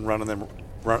experience and running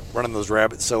those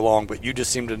rabbits so long, but you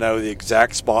just seem to know the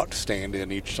exact spot to stand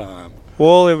in each time.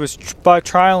 Well, it was by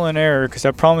trial and error, because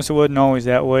I promise it wasn't always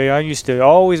that way. I used to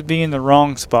always be in the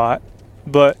wrong spot,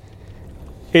 but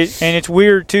it's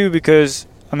weird too, because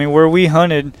I mean, where we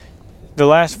hunted the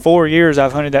last 4 years,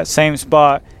 I've hunted that same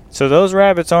spot. So those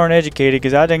rabbits aren't educated,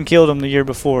 because I didn't kill them the year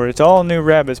before. It's all new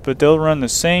rabbits, but they'll run the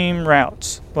same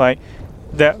routes. Like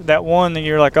that one that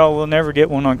you're like, oh, we'll never get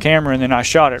one on camera, and then I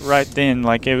shot it right then.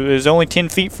 Like, it was only 10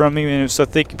 feet from me, and it was so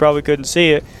thick you probably couldn't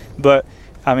see it. But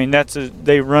I mean,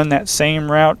 they run that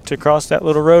same route to cross that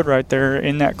little road right there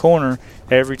in that corner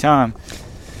every time.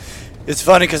 It's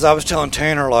funny because I was telling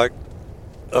Tanner, like,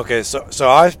 okay, so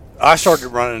I started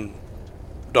running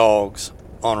dogs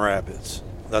on rapids.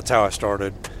 That's how I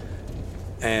started.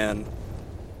 And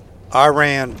I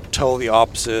ran totally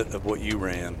opposite of what you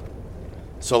ran.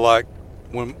 So, like,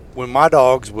 when my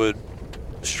dogs would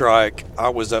strike, I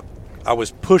was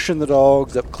pushing the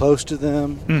dogs up close to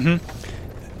them.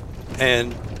 Mm-hmm.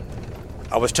 And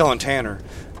I was telling Tanner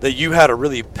that you had a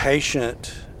really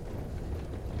patient,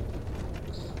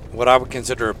 what I would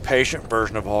consider a patient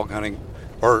version of hog hunting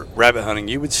or rabbit hunting.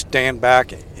 You would stand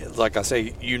back, like I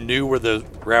say, you knew where the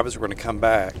rabbits were going to come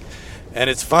back. And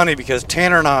it's funny because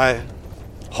Tanner and I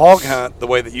hog hunt the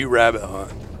way that you rabbit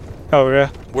hunt. Oh yeah.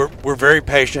 We're very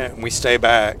patient and we stay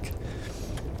back.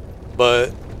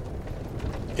 But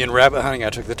in rabbit hunting, I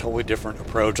took the totally different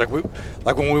approach. Like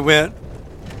when we went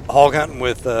hog hunting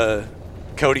with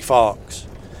Cody Fox,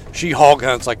 she hog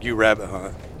hunts like you rabbit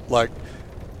hunt, like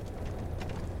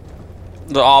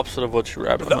The opposite of what you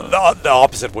rabbit hunt. the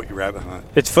opposite of what you rabbit hunt.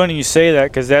 It's funny you say that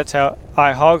because that's how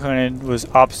I hog hunted, was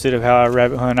opposite of how I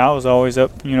rabbit hunt. I was always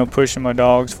up, pushing my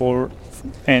dogs forward,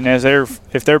 and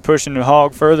if they're pushing the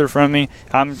hog further from me,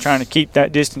 I'm trying to keep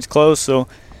that distance close. So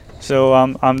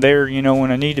I'm there,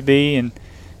 when I need to be,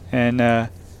 and I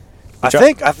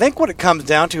think what it comes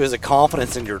down to is a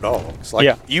confidence in your dogs.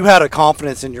 Like, you had a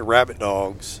confidence in your rabbit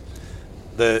dogs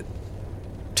that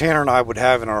Tanner and I would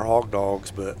have in our hog dogs,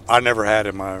 but I never had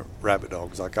in my rabbit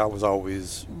dogs. Like, I was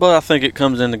always. But I think it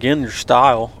comes in again your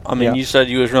style. I mean, you said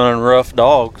you was running rough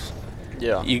dogs.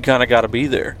 Yeah. You kind of got to be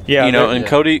there. Yeah. And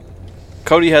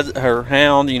Cody has her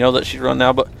hound. That she's run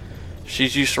now, but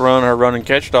she's used to run her run and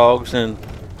catch dogs, and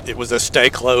It was a stay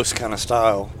close kind of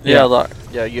style.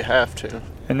 Yeah, you have to.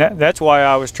 And that's why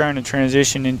I was trying to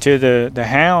transition into the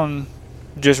hound,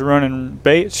 just running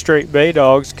straight bay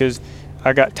dogs, because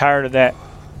I got tired of that.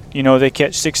 They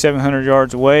catch 600-700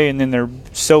 yards away, and then they're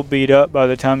so beat up by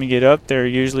the time you get up there.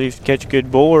 Usually, if you catch a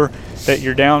good boar, that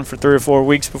you're down for 3 or 4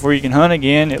 weeks before you can hunt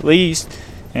again, at least.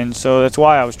 And so that's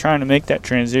why I was trying to make that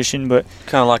transition. But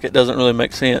kind of like it doesn't really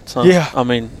make sense, huh? Yeah. I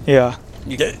mean, yeah.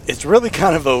 It's really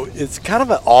kind of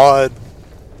an odd.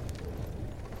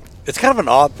 It's kind of an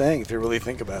odd thing if you really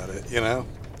think about it.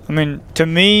 I mean, to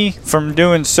me, from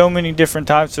doing so many different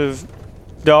types of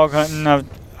dog hunting,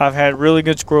 I've had really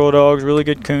good squirrel dogs, really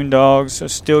good coon dogs. I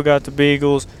still got the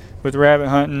beagles. With rabbit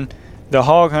hunting, the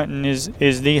hog hunting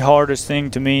is the hardest thing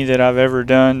to me that I've ever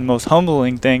done, the most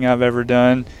humbling thing I've ever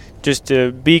done, just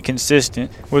to be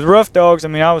consistent. With rough dogs, I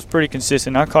mean, I was pretty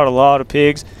consistent. I caught a lot of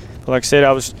pigs. But like I said,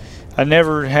 I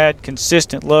never had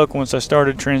consistent luck once I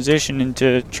started transitioning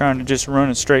to trying to just run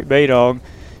a straight bay dog.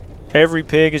 Every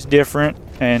pig is different,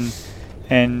 and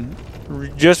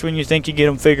just when you think you get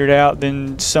them figured out,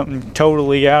 then something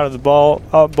totally out of the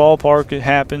ballpark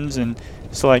happens, and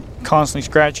it's like constantly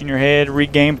scratching your head,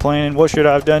 re-game planning. What should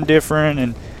I have done different?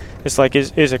 And it's like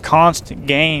it's a constant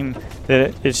game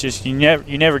that it's just you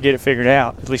never get it figured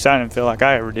out. At least I didn't feel like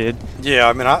I ever did. Yeah,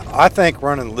 I mean, I think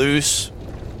running loose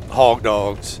hog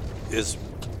dogs is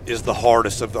the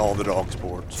hardest of all the dog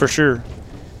sports. For sure.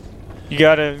 You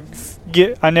gotta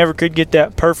I never could get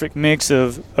that perfect mix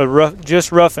of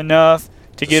just rough enough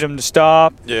to get them to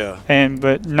stop. Yeah.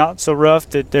 But not so rough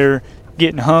that they're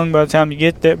getting hung by the time you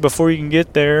get there, before you can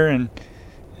get there, and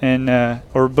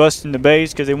or busting the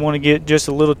bays because they want to get just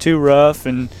a little too rough,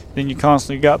 and then you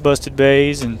constantly got busted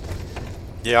bays. And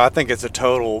yeah, I think it's a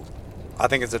total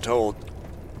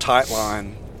tight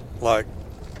line, like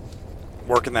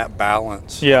working that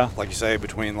balance. Yeah. Like you say,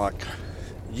 between, like,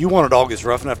 you want a dog that's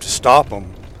rough enough to stop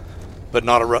them, but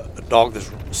not a dog that's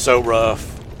so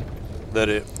rough that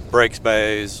it breaks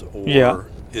bays or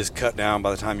is cut down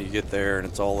by the time you get there and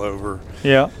it's all over.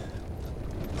 Yeah.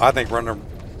 I think running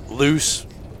loose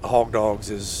hog dogs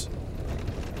is,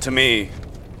 to me,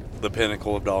 the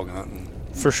pinnacle of dog hunting.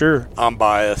 For sure. I'm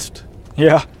biased,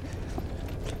 Yeah.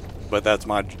 but that's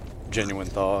my genuine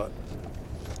thought.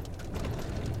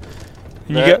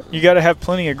 And you got to have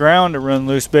plenty of ground to run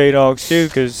loose bay dogs too,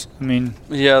 because I mean.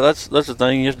 Yeah, that's the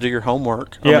thing. You have to do your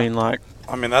homework. Yeah.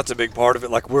 I mean, that's a big part of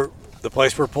it. Like, the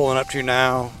place we're pulling up to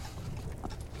now,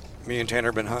 me and Tanner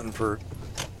have been hunting for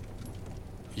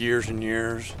years and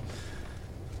years.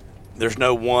 There's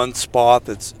no one spot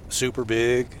that's super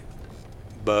big,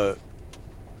 but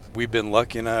we've been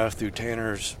lucky enough through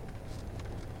Tanner's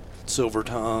silver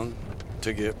tongue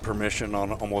to get permission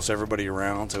on almost everybody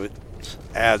around, so it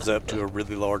adds up to a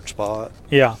really large spot.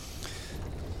 Yeah.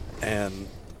 And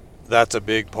that's a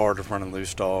big part of running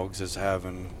loose dogs is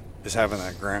having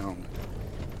that ground.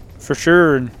 For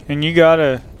sure, and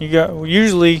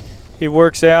usually it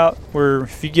works out where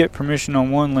if you get permission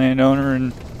on one landowner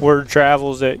and word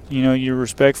travels that you're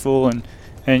respectful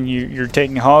and you're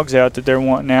taking hogs out that they're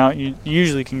wanting out, you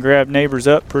usually can grab neighbors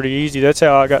up pretty easy. That's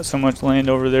how I got so much land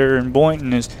over there in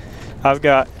Boynton. Is I've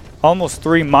got almost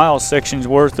 3 mile sections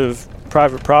worth of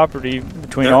private property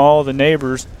between all the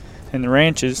neighbors and the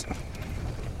ranches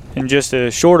in just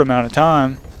a short amount of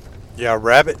time. Yeah, a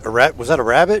rabbit. Was that a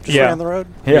rabbit just ran the road?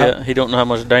 Yeah. He don't know how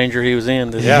much danger he was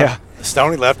in. Yeah.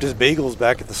 Stoney left his beagles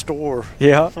back at the store.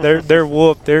 Yeah, they're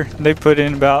whooped. They put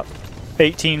in about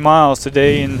 18 miles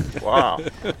today, and Wow.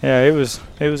 yeah, it was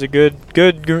a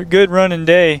good running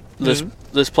day.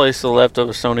 This place to the left of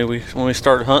us, Stoney, when we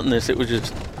started hunting this, it was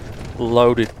just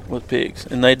loaded with pigs,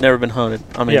 and they'd never been hunted.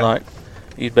 I mean, like,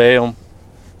 you'd bay them,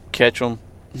 catch them,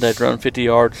 they'd run 50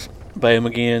 yards, bay them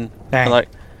again. Like,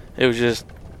 it was just.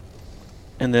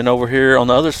 And then over here on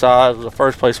the other side was the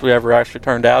first place we ever actually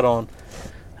turned out on.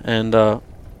 And as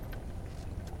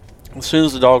soon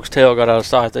as the dog's tail got out of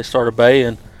sight, they started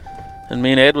baying. And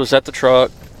me and Ed was at the truck,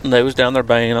 and they was down there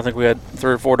baying. I think we had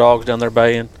 3 or 4 dogs down there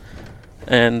baying.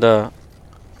 And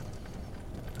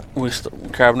we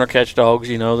grabbing our catch dogs,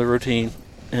 the routine.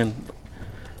 And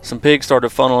some pigs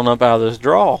started funneling up out of this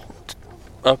draw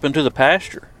up into the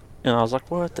pasture. And I was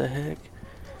like, what the heck?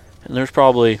 And there's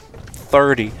probably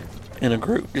 30 in a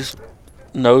group, just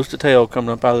nose to tail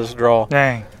coming up out of this draw.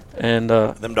 Dang. And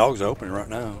them dogs are open right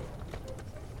now.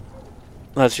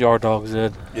 That's your dogs,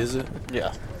 Ed. Is it?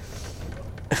 Yeah.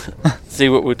 See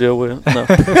what we deal with. No.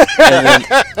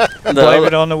 Blame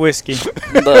it on the whiskey.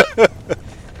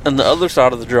 And the other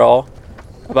side of the draw,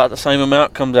 about the same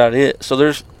amount comes out of it. So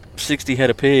there's 60 head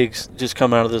of pigs just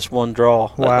come out of this one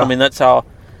draw. Wow. I mean, that's how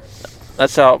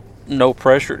no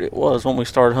pressured it was when we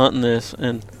started hunting this.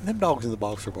 And them dogs in the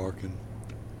box are barking.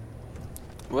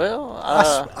 Well,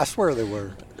 I swear they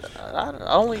were.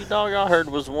 Only dog I heard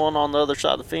was one on the other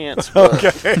side of the fence.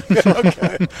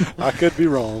 Okay. I could be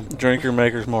wrong. Drinker,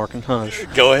 maker's mark, and hush.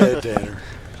 Go ahead, Tanner.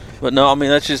 But no, I mean,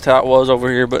 that's just how it was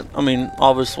over here. But, I mean,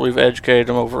 obviously we've educated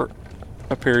them over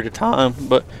a period of time.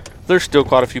 But there's still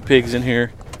quite a few pigs in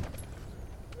here.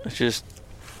 It's just...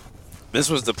 This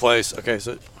was the place. Okay,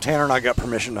 so Tanner and I got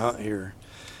permission to hunt here.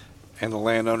 And the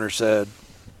landowner said,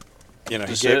 he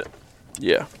gave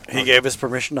us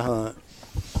permission to hunt.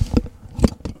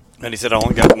 And he said, I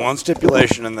only got one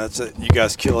stipulation, and that's it. You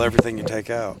guys kill everything you take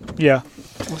out. Yeah.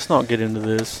 Let's not get into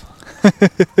this.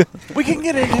 We can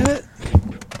get into it.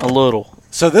 A little.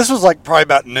 So this was like probably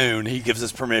about noon. He gives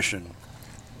us permission.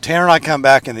 Tanner and I come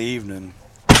back in the evening,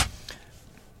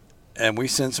 and we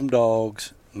send some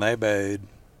dogs, and they bayed.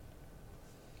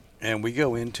 And we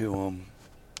go into them,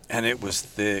 and it was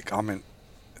thick. I mean,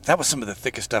 that was some of the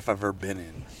thickest stuff I've ever been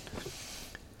in.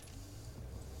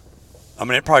 I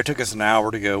mean, it probably took us an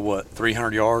hour to go,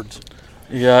 300 yards?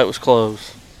 Yeah, it was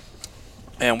close.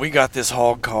 And we got this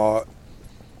hog caught.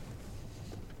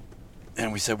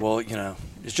 And we said, well,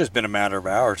 it's just been a matter of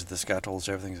hours that this guy told us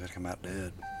everything's going to come out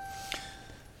dead.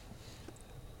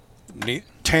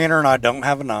 Tanner and I don't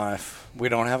have a knife. We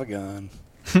don't have a gun.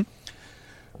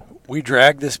 We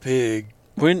dragged this pig.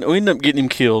 We ended up getting him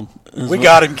killed. We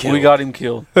got him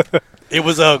killed. It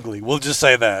was ugly. We'll just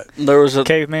say that. There was a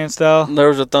caveman style. There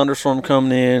was a thunderstorm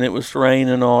coming in. It was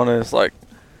raining on us. Like,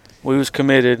 we was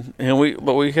committed,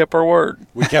 but we kept our word.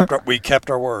 We kept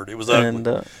our word. It was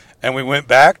ugly. And we went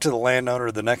back to the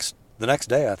landowner the next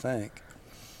day, I think.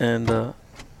 And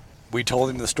we told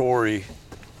him the story.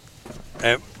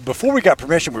 And before we got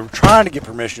permission, we were trying to get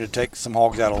permission to take some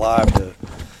hogs out alive to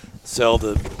sell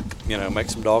make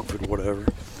some dog food or whatever.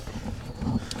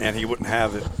 And he wouldn't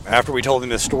have it. After we told him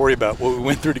this story about what we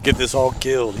went through to get this hog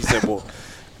killed, he said, well,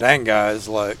 dang, guys,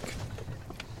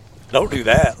 don't do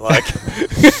that.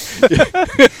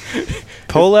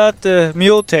 Pull out the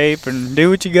mule tape and do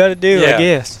what you got to do, I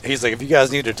guess. He's like, if you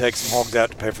guys need to take some hogs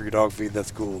out to pay for your dog feed,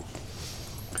 that's cool.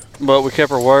 But we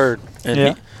kept our word.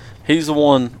 And he's the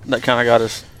one that kind of got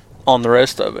us on the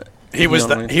rest of it. He was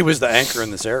the anchor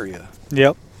in this area.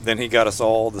 Yep. Then he got us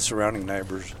all, the surrounding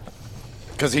neighbors,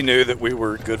 because he knew that we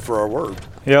were good for our word.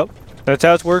 Yep. That's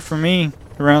how it's worked for me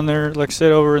around there, like I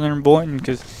said, over there in Boynton,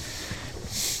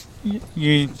 because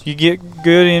you get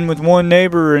good in with one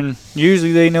neighbor, and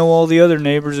usually they know all the other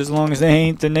neighbors as long as they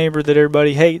ain't the neighbor that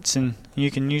everybody hates, and you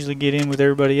can usually get in with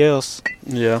everybody else.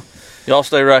 Yeah. Y'all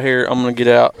stay right here. I'm going to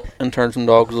get out and turn some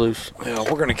dogs loose. Yeah,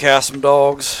 we're going to cast some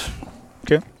dogs.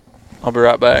 Okay. I'll be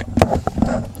right back.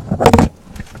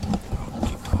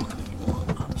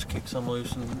 Some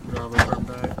loose and drive up there and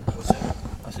back.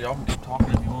 I said, y'all can keep talking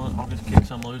if you want. I'll just kick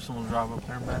some loose and we'll drive up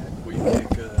there and back. We kick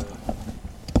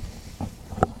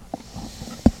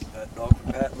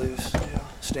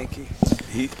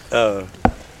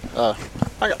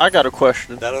I got a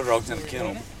question. That other dog's in the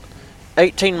kennel.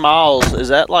 18 miles, is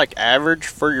that like average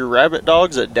for your rabbit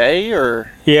dogs a day,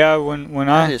 or? Yeah, when That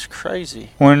I is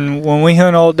crazy. when we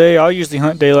hunt all day, I'll usually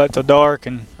hunt daylight till dark,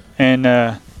 and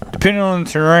depending on the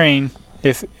terrain,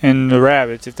 if the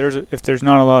rabbits, if there's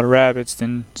not a lot of rabbits,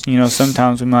 then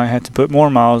sometimes we might have to put more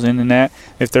miles in than that.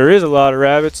 If there is a lot of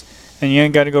rabbits and you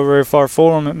ain't got to go very far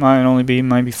for them, it might only be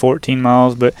maybe 14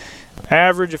 miles, but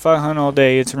average if I hunt all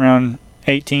day, it's around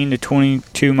 18 to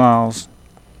 22 miles.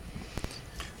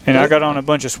 And I got on a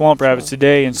bunch of swamp rabbits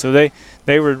today, and so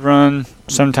they would run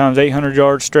sometimes 800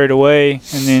 yards straight away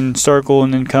and then circle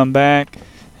and then come back,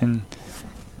 and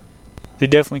they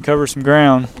definitely cover some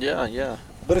ground. Yeah.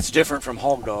 But it's different from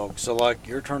hog dogs. So, like,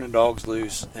 you're turning dogs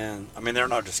loose, and, I mean, they're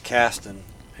not just casting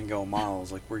and going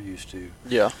miles like we're used to.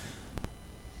 Yeah.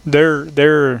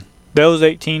 They're those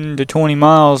 18 to 20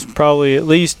 miles, probably at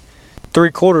least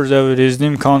 3/4 of it is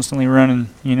them constantly running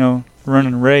a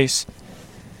race.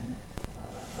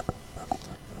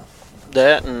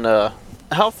 That and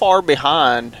how far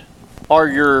behind are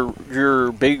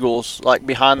your beagles, like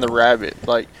behind the rabbit?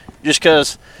 Like, just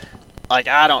because, like,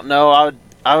 I don't know,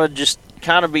 I would just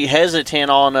kind of be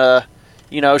hesitant on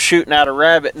shooting at a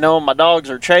rabbit knowing my dogs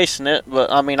are chasing it,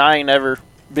 but I mean I ain't ever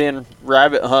been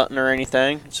rabbit hunting or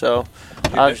anything, so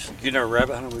You never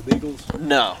rabbit hunted with beagles?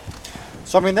 no.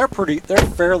 So, I mean, they're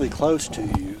fairly close to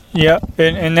you. Yeah,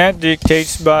 and that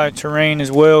dictates by terrain as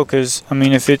well, because I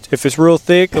mean if it's real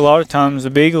thick, a lot of times the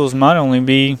beagles might only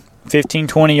be 15,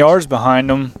 20 yards behind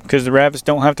them, because the rabbits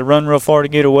don't have to run real far to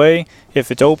get away.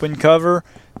 If it's open cover,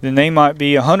 then they might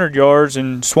be 100 yards,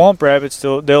 and swamp rabbits,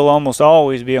 they'll almost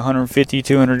always be 150,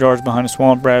 200 yards behind a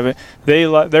swamp rabbit.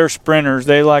 They're sprinters.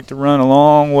 They like to run a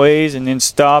long ways and then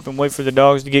stop and wait for the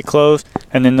dogs to get close,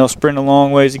 and then they'll sprint a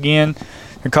long ways again.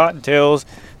 The Cottontails,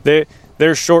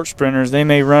 they're short sprinters. They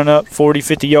may run up 40,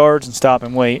 50 yards and stop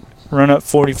and wait. Run up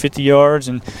 40, 50 yards,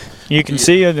 and you can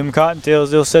see them Cottontails,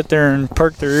 they'll sit there and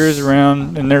perk their ears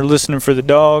around, and they're listening for the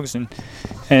dogs, and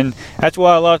that's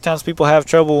why a lot of times people have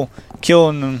trouble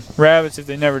killing them rabbits if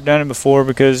they've never done it before,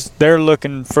 because they're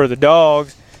looking for the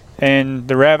dogs, and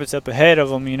the rabbit's up ahead of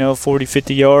them, 40,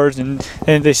 50 yards, and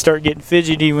they start getting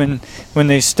fidgety when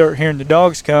they start hearing the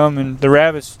dogs come, and the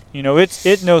rabbits,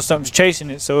 it knows something's chasing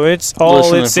it, so it's all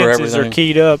Listening its for senses are everything.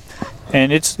 keyed up,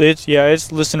 and it's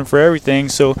listening for everything.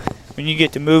 So when you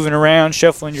get to moving around,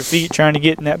 shuffling your feet, trying to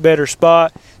get in that better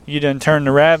spot, you done turn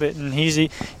the rabbit, and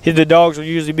the dogs will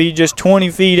usually be just 20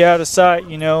 feet out of sight,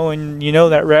 and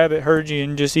that rabbit heard you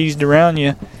and just eased around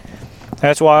you.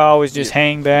 That's why I always just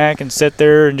hang back and sit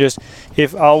there and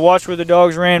if I'll watch where the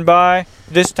dogs ran by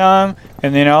this time,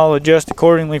 and then I'll adjust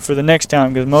accordingly for the next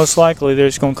time, because most likely they're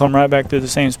just going to come right back to the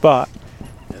same spot.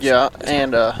 Yeah,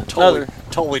 and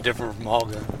Totally different from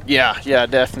hog hunting. Yeah,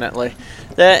 definitely.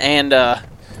 That and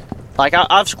like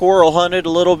I've squirrel hunted a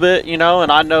little bit, and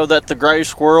I know that the gray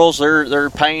squirrels they're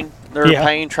pain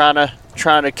trying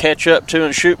to catch up to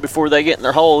and shoot before they get in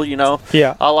their hole.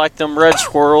 Yeah. I like them red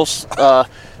squirrels.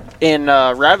 In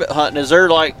rabbit hunting, is there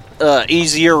like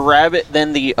easier rabbit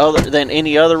than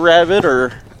any other rabbit,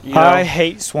 or? I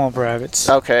hate swamp rabbits.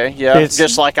 Okay, yeah, it's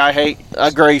just like I hate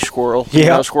a gray squirrel.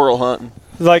 Squirrel hunting.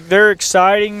 Like, they're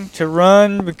exciting to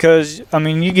run because, I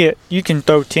mean, you can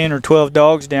throw 10 or 12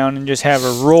 dogs down and just have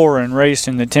a roaring race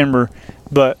in the timber,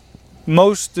 but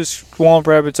most of the swamp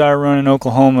rabbits I run in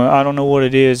Oklahoma, I don't know what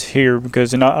it is here,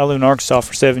 because I lived in Arkansas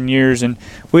for 7 years, and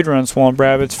we'd run swamp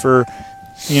rabbits for,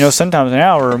 sometimes an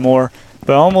hour or more,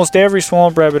 but almost every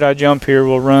swamp rabbit I jump here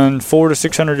will run 400 to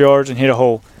 600 yards and hit a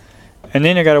hole. And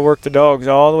then I got to work the dogs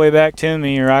all the way back to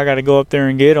me, or I got to go up there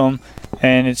and get them,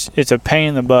 and it's a pain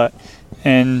in the butt.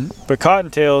 But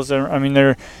Cottontails,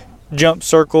 they're jump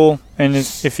circle, and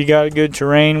if you got a good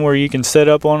terrain where you can set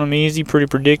up on them easy, pretty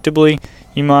predictably,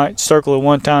 you might circle it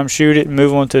one time, shoot it, and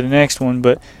move on to the next one.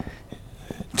 But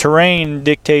terrain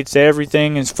dictates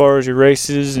everything as far as your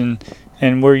races and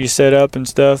where you set up and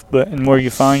stuff, and where you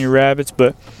find your rabbits.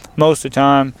 But most of the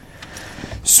time,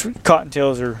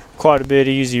 Cottontails are quite a bit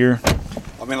easier.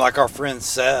 I mean, like our friend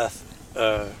Seth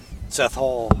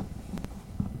Hall,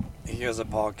 he has a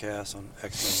podcast on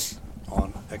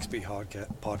XP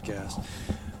podcast,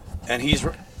 and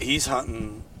he's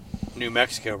hunting New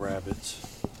Mexico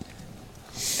rabbits,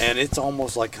 and it's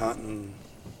almost like hunting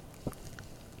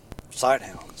sight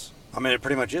hounds. I mean, it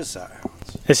pretty much is sight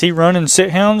hounds. Is he running sit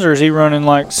hounds, or is he running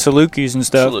like Salukis and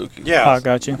stuff? Salukis. Yeah. I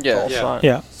got you. Yeah.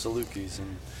 Salukis,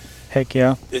 and Heck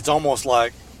yeah. it's almost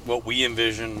like what we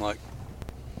envision, like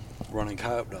running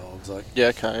coyote dogs. Like,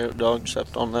 Yeah, coyote dog,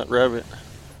 except on that rabbit.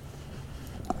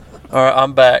 All right,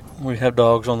 I'm back. We have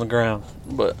dogs on the ground,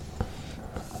 but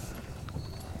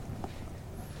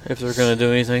If they're going to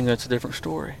do anything, that's a different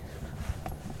story.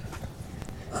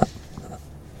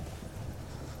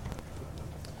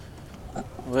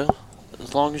 Well,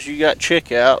 as long as you got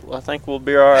Chick out, I think we'll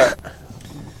be all right.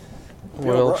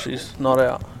 Well, she's not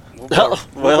out. We'll be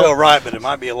all right, but it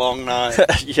might be a long night.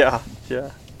 Yeah.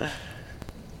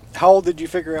 How old did you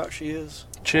figure out she is?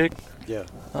 Chick? Yeah.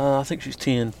 I think she's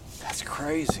 10. That's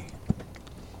crazy.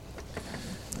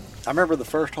 I remember the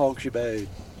first hog she bayed.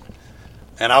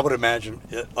 And I would imagine,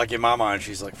 like in my mind,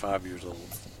 she's like 5 years old.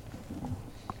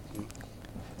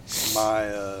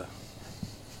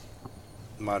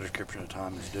 My description of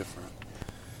time is different.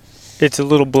 It's a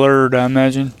little blurred, I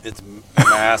imagine. It's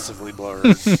massively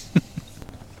blurred.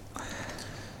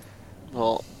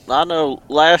 Well, I know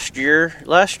last year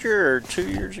or 2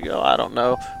 years ago, I don't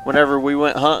know, whenever we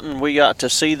went hunting, we got to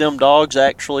see them dogs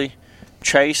actually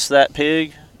chase that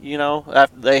pig,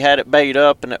 after they had it bait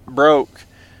up and it broke.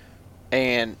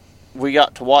 And we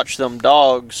got to watch them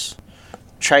dogs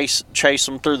chase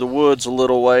them through the woods a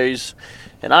little ways.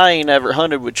 And I ain't ever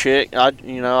hunted with Chick.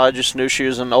 I just knew she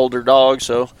was an older dog,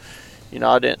 so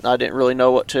I didn't really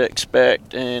know what to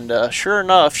expect. And sure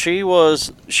enough, she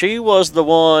was the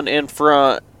one in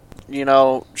front. She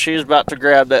was about to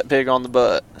grab that pig on the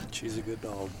butt. She's a good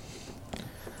dog.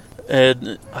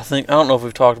 Ed, I don't know if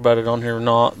we've talked about it on here or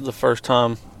not. The first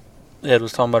time Ed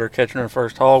was talking about her catching her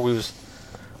first hog, we was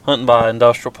hunting by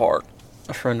Industrial Park.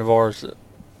 A friend of ours that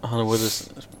hunted with us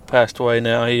passed away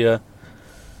now. He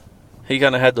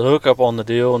kind of had the hook up on the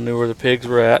deal and knew where the pigs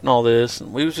were at and all this.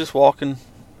 And we was just walking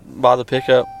by the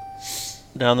pickup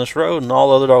down this road, and all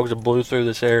the other dogs had blew through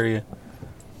this area.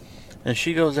 And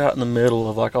she goes out in the middle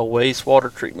of like a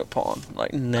wastewater treatment pond,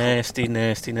 like nasty,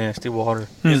 nasty, nasty water.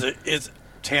 Is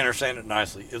Tanner saying it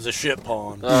nicely? It was a shit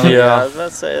pond. Yeah, I was about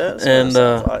to say that. And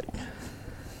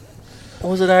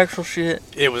was it actual shit?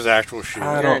 It was actual shit.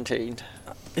 Guaranteed.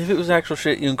 If it was actual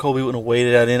shit, you and Colby wouldn't have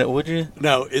waded out in it, would you?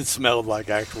 No, it smelled like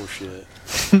actual shit.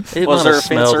 Was there a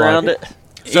fence around it?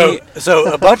 So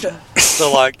a bunch of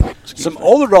some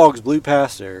older dogs blew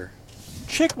past there.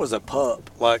 Chick was a pup,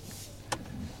 like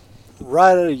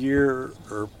right at a year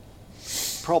or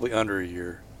probably under a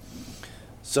year.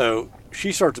 So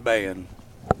she starts baying.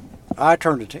 I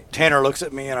turn to Tanner looks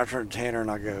at me, and I turn to Tanner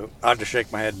and I just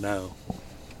shake my head no.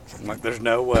 I'm like, there's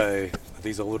no way that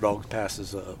these older dogs pass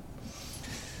this up.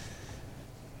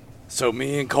 So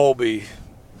me and Colby,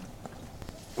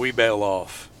 we bail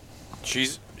off.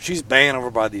 She's baying over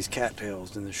by these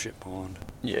cattails in the shit pond.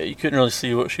 Yeah, you couldn't really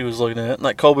see what she was looking at.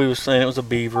 Like Colby was saying, it was a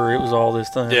beaver. It was all this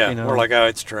thing. Yeah, we're like, oh,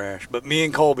 it's trash. But me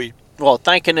and Colby. Well,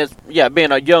 thinking it's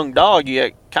being a young dog,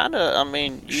 you kind of,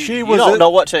 you don't know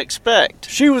what to expect.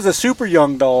 She was a super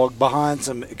young dog behind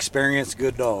some experienced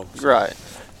good dogs. Right.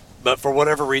 But for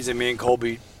whatever reason, me and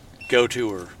Colby go to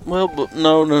her. Well, but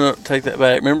no, take that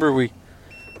back. Remember,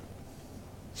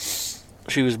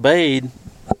 she was bayed,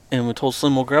 and we told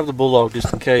Slim we'll grab the bulldog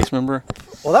just in case. Remember?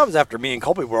 Well, that was after me and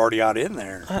Colby were already out in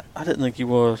there. I didn't think he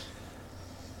was.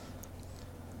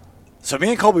 So me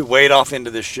and Colby wade off into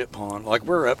this shit pond, like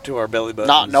we're up to our belly buttons.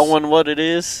 Not knowing what it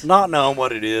is. Not knowing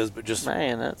what it is, but just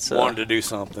that's wanted to do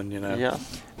something, Yeah.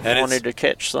 And wanted to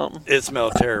catch something. It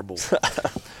smelled terrible.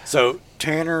 So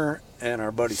Tanner and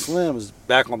our buddy Slim was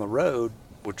back on the road,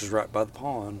 which is right by the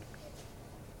pond,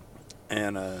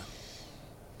 and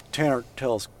Tanner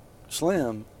tells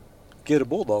Slim, get a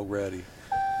bulldog ready.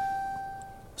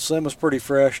 Slim was pretty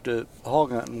fresh to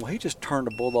hog hunting. Well, he just turned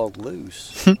a bulldog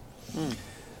loose.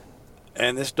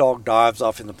 And this dog dives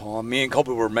off in the pond. Me and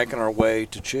Colby were making our way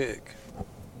to Chick.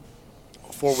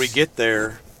 Before we get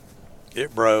there,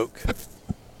 it broke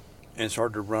and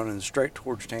started running straight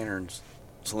towards Tanner and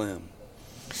Slim.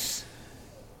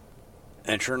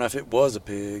 And sure enough, it was a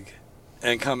pig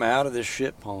and come out of this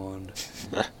shit pond.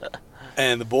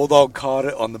 And the bulldog caught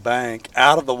it on the bank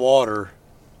out of the water.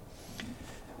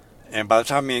 And by the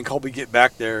time me and Colby get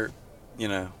back there,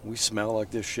 we smell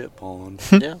like this shit pond.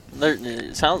 Yeah,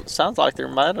 it sounds like there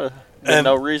might have been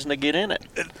no reason to get in it.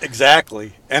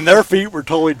 Exactly. And their feet were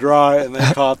totally dry, and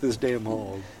they caught this damn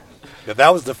hog. Yeah,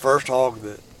 that was the first hog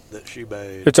that she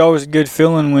bayed. It's always a good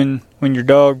feeling when your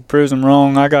dog proves them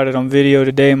wrong. I got it on video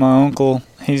today. My uncle,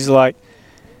 he's like,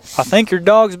 I think your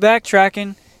dog's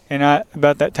backtracking. And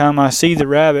about that time, I see the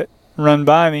rabbit run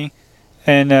by me,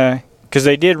 and because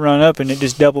they did run up, and it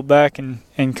just doubled back and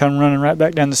come running right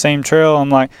back down the same trail. I'm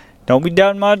like, don't be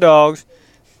doubting my dogs.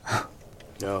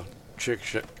 Yeah,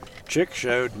 Chick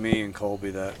showed me and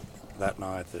Colby that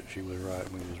night that she was right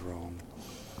and we was wrong.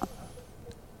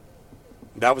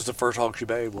 That was the first hog she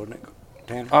bayed, wasn't it,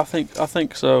 Tanner? I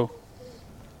think so.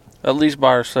 At least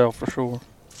by herself, for sure.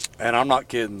 And I'm not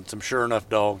kidding. Some sure enough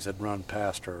dogs had run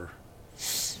past her.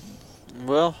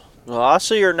 Well, I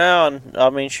see her now, and I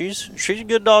mean she's a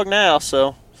good dog now.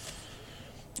 So,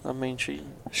 I mean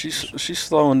she's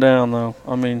slowing down though.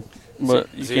 I mean,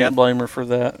 but you can't blame her for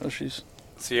that.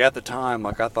 See, at the time,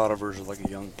 like I thought of her as like a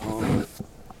young punk.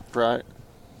 right.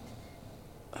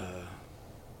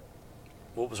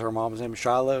 What was her mom's name?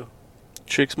 Shiloh?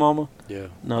 Chick's mama? Yeah.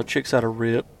 No, Chick's had a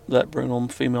rip. That Brindle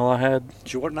female I had.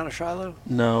 She wasn't not a Shiloh?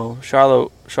 No,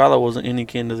 Shiloh wasn't any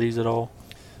kin to these at all.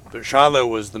 But Shiloh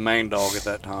was the main dog at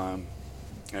that time.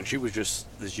 And she was just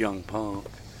this young punk.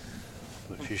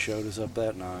 But she showed us up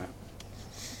that night.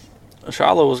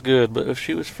 Shiloh was good, but if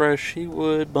she was fresh, she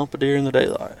would bump a deer in the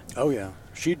daylight. Oh, yeah.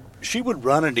 She would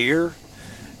run a deer.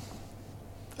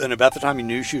 And about the time you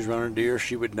knew she was running a deer,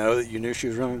 she would know that you knew she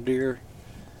was running a deer.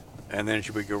 And then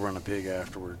she would go run a pig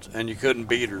afterwards. And you couldn't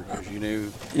beat her because you knew.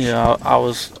 Yeah,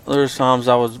 there's times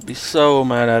I would be so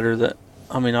mad at her that,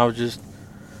 I mean, I would just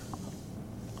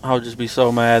be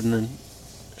so mad, and then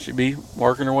she'd be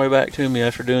working her way back to me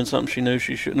after doing something she knew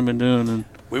she shouldn't have been doing, and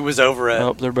we was over at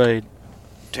help their bait.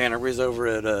 Tanner, we was over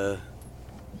at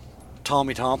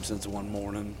Tommy Thompson's one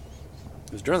morning.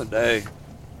 It was during the day.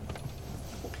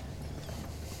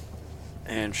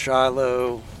 And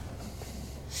Shiloh,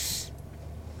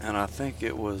 and I think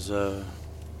it was, what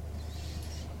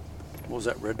was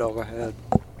that red dog I had?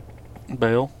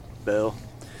 Bell.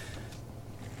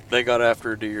 They got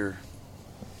after a deer,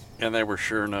 and they were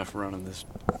sure enough running this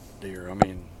deer. I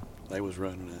mean, they was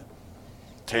running it.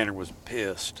 Tanner was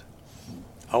pissed.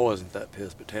 I wasn't that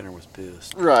pissed, but Tanner was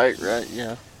pissed. Right,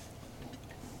 yeah.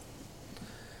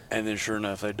 And then sure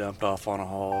enough, they dumped off on a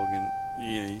hog,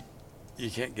 and you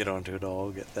can't get onto a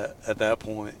dog at that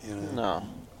point, you know. No.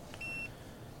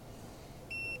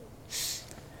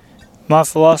 My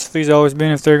philosophy's always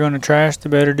been if they're going to trash, they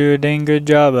better do a dang good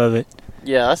job of it.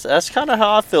 Yeah, that's kind of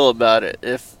how I feel about it.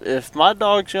 If my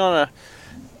dog's gonna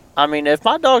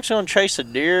chase a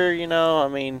deer, you know, I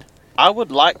mean, I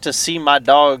would like to see my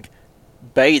dog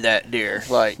bay that deer.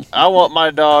 Like, I want my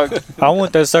dog. I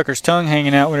want that sucker's tongue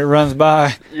hanging out when it runs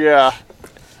by. Yeah.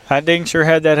 I dang sure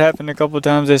had that happen a couple of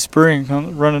times this spring,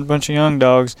 running a bunch of young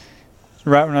dogs.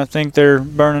 Right when I think they're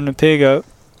burning a pig up,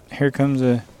 here comes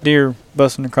a deer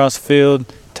busting across the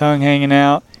field, tongue hanging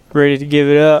out, ready to give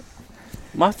it up.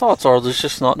 My thoughts are, let's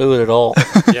just not do it at all.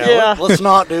 Yeah. Let's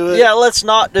not do it. Yeah, let's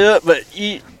not do it. But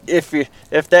if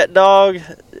that dog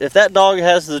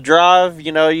has the drive,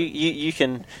 you know, you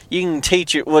can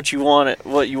teach it what you want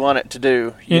it to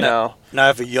do. You know. Now,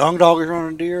 if a young dog is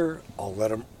running deer, I'll let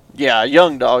them. Yeah, a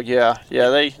young dog. Yeah,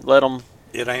 they let them.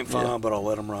 It ain't fun, Yeah. but I'll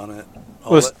let them run it.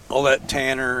 I'll Was- let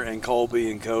Tanner and Colby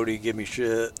and Cody give me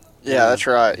shit. Yeah, that's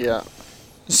right. Yeah.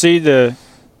 See, the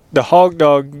hog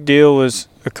dog deal was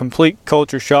a complete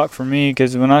culture shock for me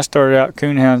because when I started out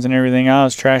coonhounds and everything, I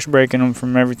was trash breaking them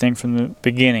from everything from the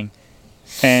beginning,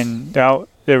 and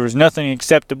there was nothing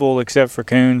acceptable except for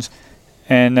coons,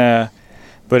 and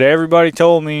but everybody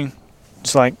told me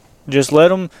it's like just let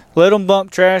them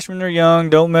bump trash when they're young,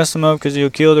 don't mess them up because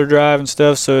you'll kill their drive and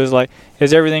stuff. So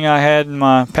it's everything I had in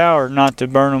my power not to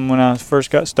burn them when I first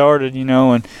got started, you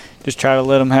know, and just try to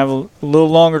let them have a little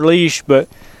longer leash, but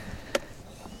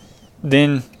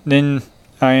then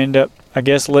I end up, I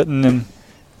guess, letting them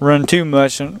run too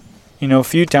much, you know, a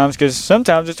few times, because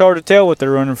sometimes it's hard to tell what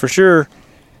they're running for sure.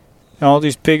 And all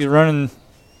these pigs are running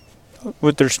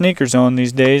with their sneakers on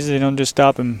these days. They don't just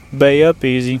stop and bay up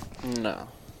easy. No.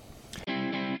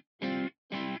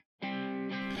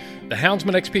 The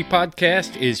Houndsman XP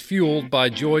podcast is fueled by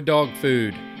Joy Dog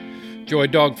Food. Joy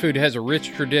Dog Food has a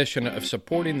rich tradition of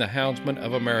supporting the Houndsman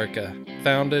of America.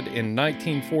 Founded in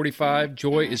 1945,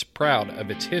 Joy is proud of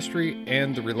its history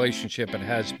and the relationship it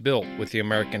has built with the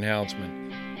American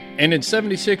Houndsman. And in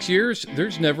 76 years,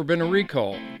 there's never been a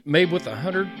recall. Made with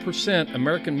 100%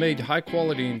 American-made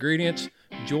high-quality ingredients,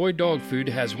 Joy Dog Food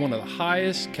has one of the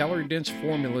highest calorie-dense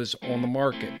formulas on the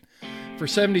market. For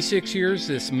 76 years,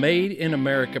 this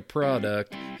made-in-America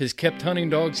product has kept hunting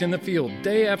dogs in the field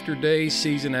day after day,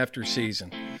 season after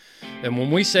season. And when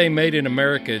we say made in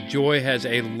America, Joy has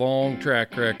a long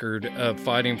track record of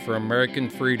fighting for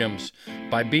American freedoms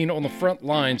by being on the front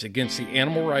lines against the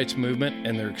animal rights movement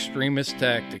and their extremist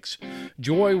tactics.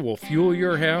 Joy will fuel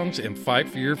your hounds and fight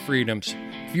for your freedoms.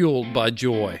 Fueled by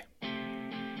Joy.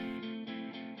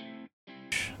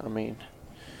 I mean,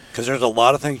 Because there's a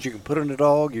lot of things you can put in a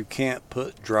dog. You can't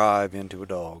put drive into a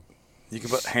dog. You can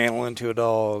put handle into a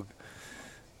dog.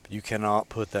 But you cannot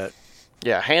put that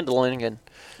yeah, handling and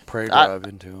prey drive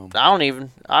into them.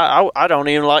 I don't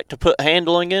even like to put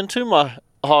handling into my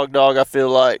hog dog. I feel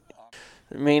like,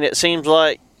 I mean, it seems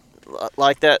like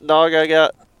that dog I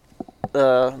got,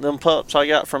 them pups I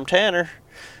got from Tanner.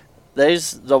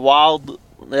 There's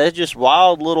just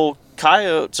wild little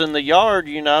coyotes in the yard,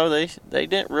 you know. They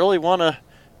didn't really want to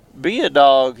be a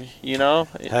dog, you know.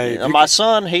 Hey, My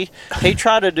son, he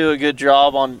tried to do a good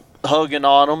job on hugging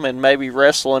on them and maybe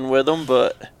wrestling with them,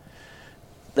 but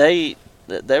they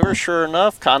were sure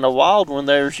enough kind of wild when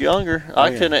they was younger.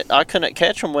 I couldn't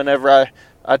catch them whenever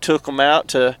I took them out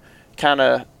to kind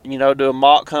of, you know, do a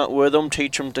mock hunt with them,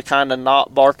 teach them to kind of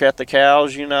not bark at the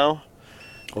cows, you know.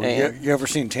 Well, you ever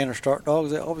seen Tanner Stark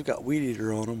dogs? They always got weed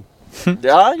eater on them.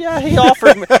 Yeah, he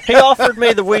offered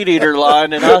me the weed eater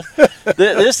line, and I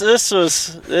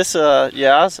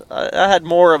had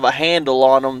more of a handle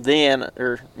on them then,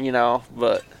 or you know,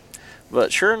 but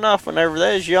sure enough, whenever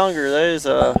they was younger, they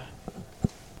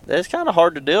was kind of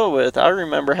hard to deal with. I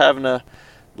remember having to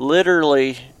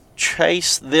literally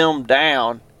chase them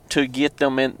down to get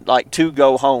them in, like, to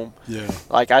go home. Yeah.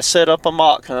 Like, I set up a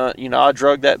mock hunt, you know, I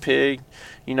drug that pig,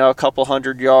 you know, a couple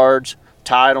 100 yards,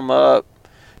 tied them up,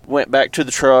 went back to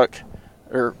the truck,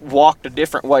 or walked a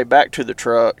different way back to the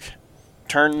truck,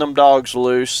 turned them dogs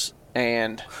loose,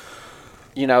 and,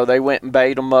 you know, they went and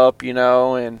bait them up, you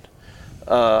know, and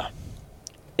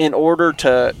in order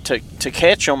to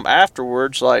catch them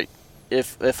afterwards, like,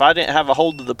 if I didn't have a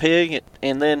hold of the pig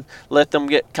and then let them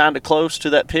get kind of close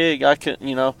to that pig, I couldn't,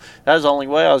 you know, that was the only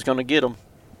way I was going to get them,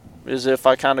 is if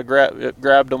I kind of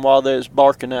grabbed them while they was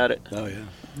barking at it. Oh, yeah.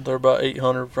 They're about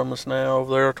 800 from us now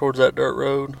over there towards that dirt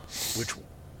road.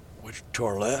 Which to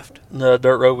our left? The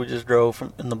dirt road we just drove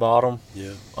from in the bottom.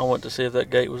 Yeah. I went to see if that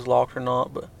gate was locked or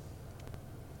not, but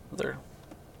they're,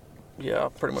 yeah,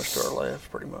 pretty much to our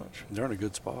left, pretty much. They're in a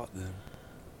good spot then.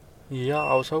 Yeah,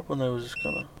 I was hoping they was just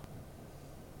gonna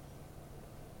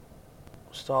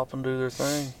stop and do their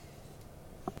thing.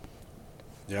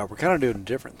 Yeah, we're kind of doing a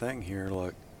different thing here,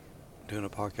 like doing a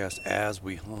podcast as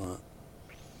we hunt.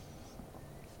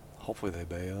 Hopefully they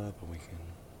bay up and we can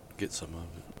get some of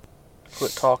it.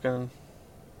 Quit talking and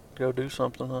go do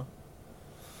something, huh?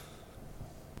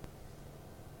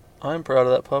 I'm proud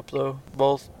of that pup, though.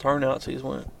 Both turnouts he's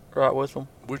went right with them.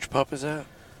 Which pup is that?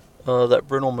 That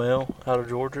brindle male out of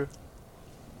Georgia.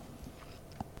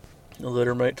 The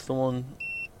litter mate to the one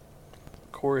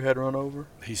Corey had run over.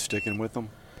 He's sticking with them?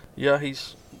 Yeah,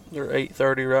 they're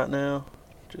 8:30 right now.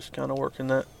 Just kind of working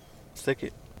that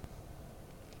thicket.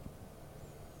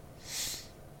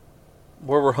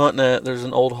 Where we're hunting at, there's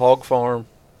an old hog farm,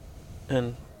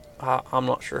 and I'm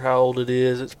not sure how old it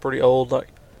is. It's pretty old. Like,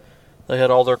 they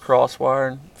had all their crosswire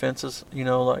and fences, you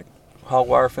know, like hog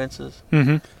wire fences.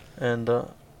 Mm-hmm. And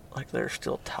like, they're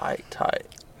still tight.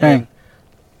 Dang.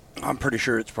 I'm pretty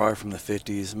sure it's probably from the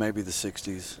 50s, maybe the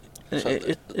 60s.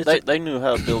 They knew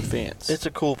how to build fence. It's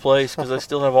a cool place because they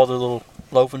still have all their little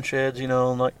loafing sheds, you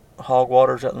know, and like hog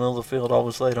waters out in the middle of the field.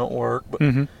 Obviously, they don't work, but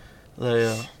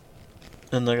they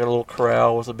and they got a little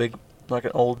corral with a big, like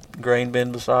an old grain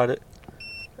bin beside it,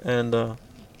 and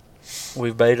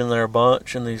we've baited in there a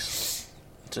bunch in these,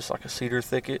 just like a cedar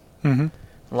thicket,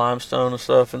 limestone and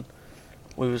stuff, and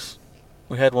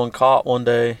we had one caught one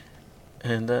day,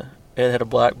 and Ed had a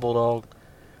black bulldog.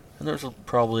 And there was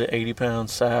probably an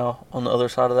 80-pound sow on the other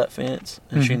side of that fence,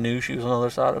 and she knew she was on the other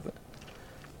side of it.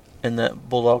 And that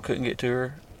bulldog couldn't get to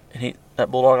her. And that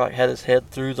bulldog like had his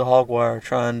head through the hog wire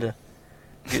trying to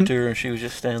get to her, and she was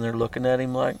just standing there looking at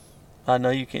him like, I know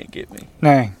you can't get me.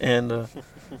 Dang. And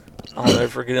I'll never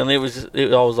forget. And it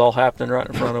was all happening right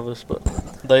in front of us. But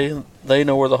they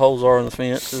know where the holes are in the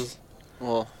fence is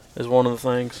one of the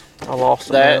things. I lost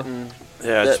that. them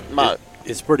And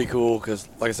it's pretty cool because,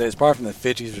 like I said, it's probably from the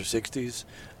 50s or 60s.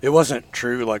 It wasn't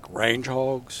true like range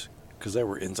hogs because they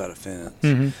were inside a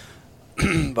fence.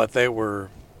 But they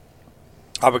were,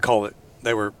 I would call it,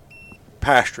 they were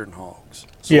pasturing hogs.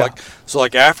 So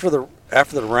like after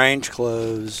the range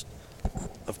closed,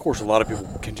 of course a lot of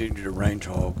people continued to range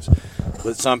hogs,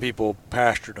 but some people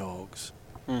pastured hogs.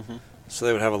 So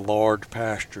they would have a large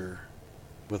pasture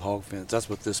with hog fence. That's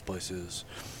what this place is.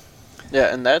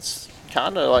 Yeah, and that's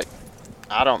kind of like,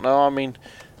 I don't know, I mean,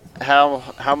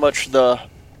 how much the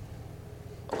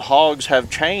hogs have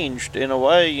changed in a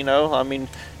way, you know. I mean,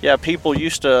 yeah, people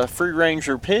used to free range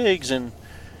their pigs, and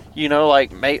you know,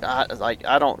 like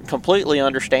I don't completely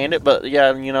understand it, but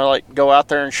yeah, you know, like go out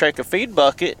there and shake a feed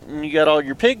bucket, and you got all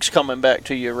your pigs coming back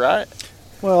to you, right?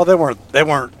 Well, they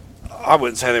weren't. I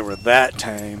wouldn't say they were that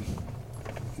tame,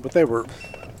 but they were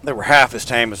half as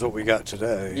tame as what we got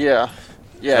today. Yeah.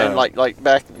 Yeah, and like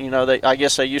back, you know, I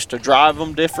guess they used to drive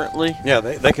them differently. Yeah,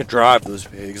 they could drive those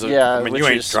pigs. Yeah, I mean, which you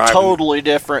ain't is driving. totally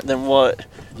different than what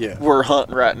we're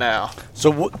hunting right now.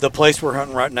 So the place we're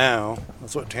hunting right now,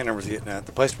 that's what Tanner was getting at.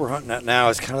 The place we're hunting at now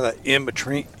is kind of that in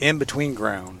between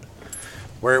ground.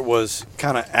 where it was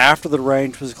kind of after the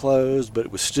range was closed, but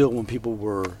it was still when people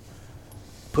were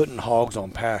putting hogs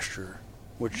on pasture,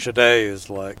 which today is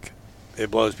like,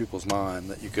 it blows people's mind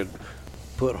that you could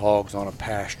put hogs on a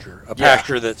pasture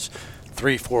that's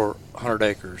 300-400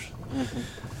 acres.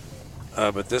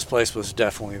 But this place was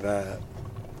definitely that.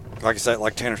 Like I said,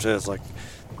 like Tanner says, like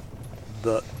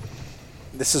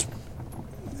this is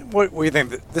what do you think?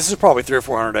 This is probably 300 or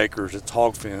 400 acres. It's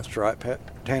hog fenced, right,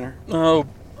 Tanner? No,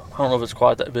 I don't know if it's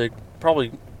quite that big. Probably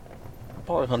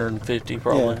 150,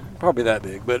 probably. Yeah, probably that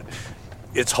big, but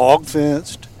it's hog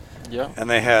fenced. Yeah. And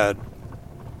they had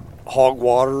hog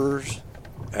waterers,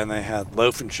 and they had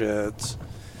loafing sheds,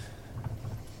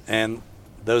 and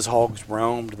those hogs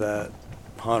roamed that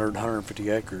 150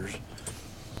 acres.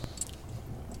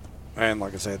 And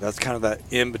like I said, that's kind of that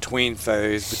in-between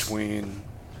phase between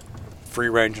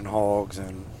free-ranging hogs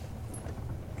and,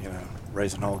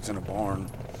 raising hogs in a barn.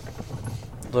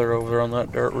 They're over there on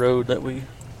that dirt road that we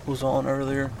was on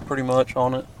earlier, pretty much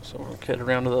on it. So we'll head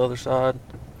around to the other side,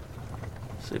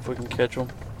 see if we can catch them.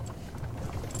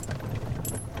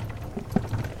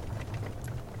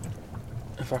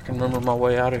 If I can remember my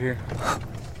way out of here.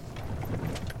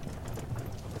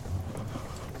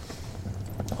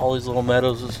 All these little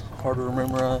meadows is hard to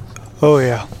memorize. Oh,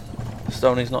 yeah.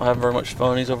 Stoney's not having very much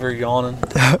fun. He's over here yawning.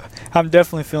 I'm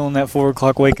definitely feeling that 4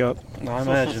 o'clock wake up. I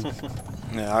imagine.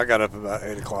 Yeah, I got up about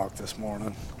 8 o'clock this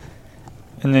morning.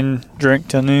 And then drink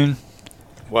till noon.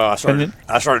 Well, I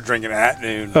started drinking at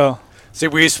noon. Oh. See,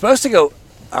 we were supposed to go.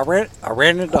 I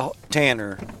ran into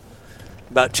Tanner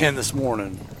about 10 this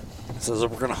morning. Says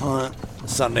we're gonna hunt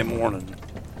Sunday morning.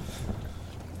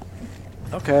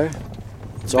 Okay.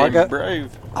 So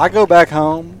brave. I go back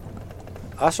home.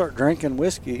 I start drinking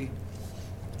whiskey,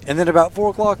 and then about 4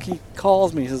 o'clock he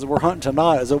calls me. He says we're hunting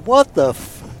tonight. I said, what the?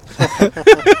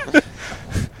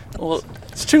 Well,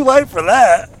 it's too late for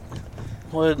that.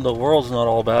 Well, the world's not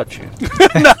all about you.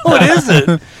 No, it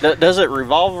isn't. Does it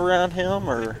revolve around him,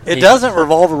 or? It doesn't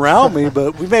revolve around me,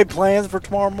 but we made plans for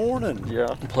tomorrow morning.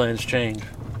 Yeah. Plans change.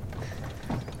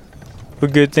 A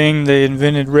good thing they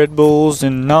invented Red Bulls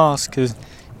and NOS, because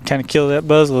kind of kill that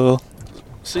buzz a little.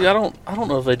 See, I don't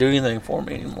know if they do anything for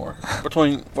me anymore.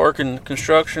 Between working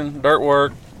construction, dirt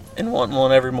work, and wanting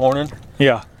one every morning.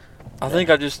 Yeah. I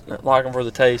think I just like them for the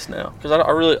taste now, because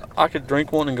I could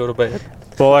drink one and go to bed.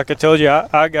 Well, like I told you,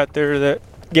 I got there to that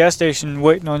gas station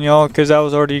waiting on y'all because I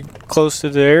was already close to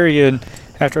the area, and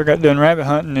after I got done rabbit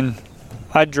hunting, and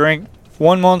I drank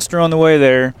one monster on the way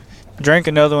there, drank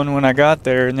another one when I got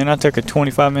there, and then I took a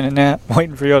 25-minute nap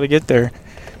waiting for y'all to get there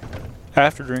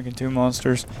after drinking 2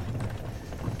 monsters.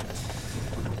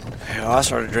 Yeah, I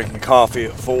started drinking coffee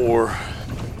at 4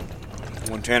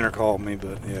 when Tanner called me,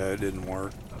 but yeah, it didn't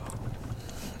work.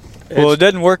 Well, it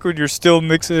doesn't work when you're still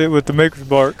mixing it with the maker's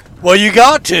bark. Well, you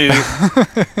got to.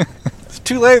 It's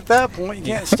too late at that point.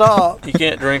 You can't stop. You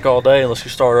can't drink all day unless you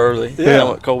start early. Yeah. You know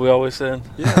what Colby always said?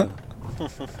 Yeah.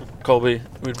 Colby,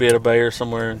 we'd be at a bay or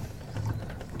somewhere, and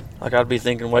like I'd be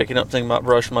waking up thinking about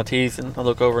brushing my teeth, and I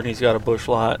look over and he's got a bush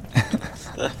light.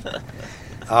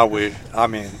 I wish. I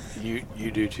mean,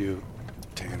 you do too,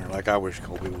 Tanner. Like, I wish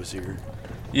Colby was here.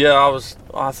 Yeah,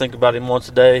 I think about him once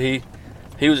a day.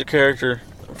 He was a character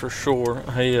for sure.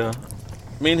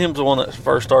 Me and him was the one that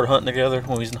first started hunting together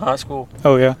when we was in high school.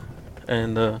 Oh, yeah.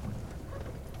 And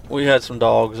we had some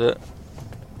dogs that,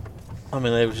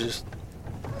 they was just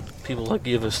people that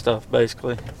give us stuff,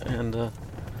 basically. And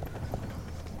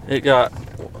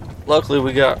luckily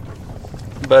we got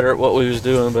better at what we was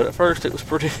doing, but at first it was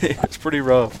pretty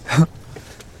rough.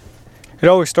 It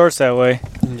always starts that way.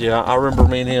 Yeah, I remember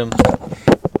me and him,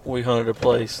 we hunted a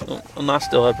place, and I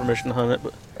still had permission to hunt it,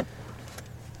 but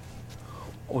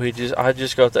I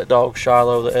just got that dog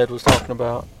Shiloh that Ed was talking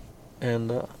about,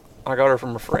 and I got her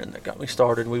from a friend that got me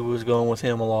started. We was going with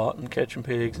him a lot and catching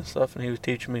pigs and stuff, and he was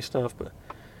teaching me stuff, but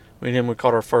me and him, we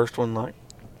caught our first one,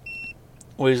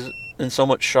 we was in so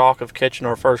much shock of catching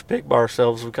our first pig by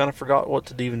ourselves, we kind of forgot what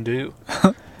to even do.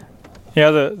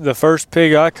 Yeah, the first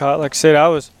pig I caught, like I said,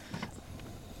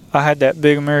 I had that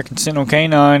big American Sentinel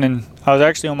canine, and I was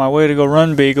actually on my way to go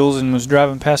run beagles and was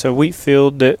driving past a wheat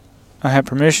field that I had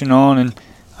permission on, and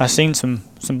I seen some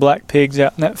black pigs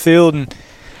out in that field, and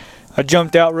I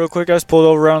jumped out real quick. I just pulled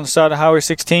over around the side of Highway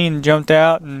 16 and jumped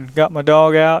out and got my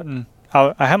dog out, and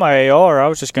I had my AR. I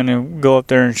was just going to go up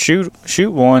there and shoot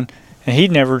one, and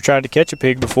he'd never tried to catch a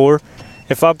pig before.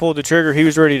 If I pulled the trigger, he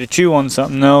was ready to chew on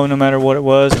something, no matter what it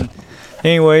was. And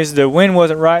anyways, the wind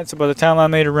wasn't right, so by the time I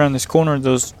made it around this corner,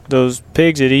 those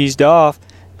pigs had eased off,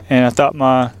 and I thought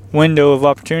my window of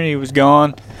opportunity was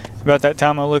gone. About that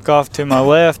time, I look off to my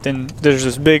left, and there's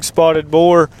this big spotted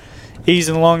boar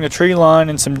easing along the tree line,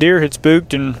 and some deer had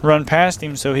spooked and run past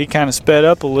him, so he kind of sped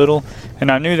up a little.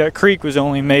 And I knew that creek was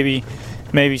only maybe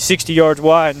 60 yards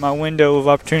wide. My window of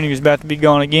opportunity was about to be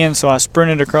gone again, so I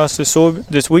sprinted across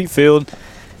this wheat field.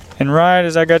 And right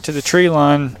as I got to the tree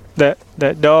line,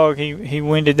 that dog, he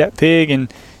winded that pig,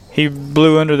 and he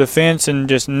blew under the fence and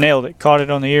just nailed it, caught it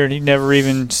on the ear, and he'd never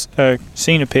even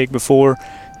seen a pig before.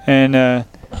 And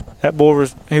that boy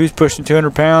was pushing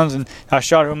 200 pounds, and I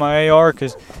shot it with my AR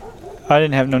because I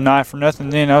didn't have no knife or nothing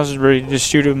then. I was just ready to just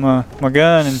shoot it with my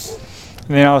gun, and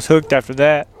then I was hooked after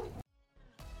that.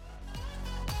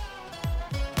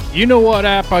 You know what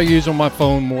app I use on my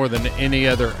phone more than any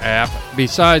other app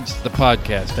besides the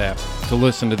podcast app to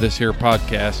listen to this here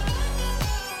podcast?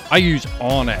 I use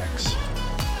onX.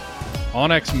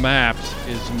 onX Maps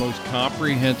is the most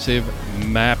comprehensive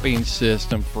mapping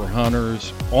system for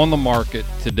hunters on the market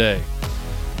today.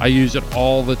 I use it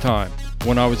all the time.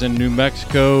 When I was in New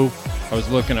Mexico, I was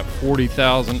looking at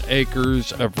 40,000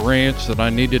 acres of ranch that I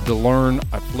needed to learn.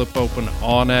 I flip open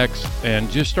onX and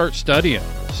just start studying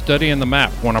the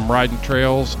map. When I'm riding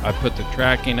trails, I put the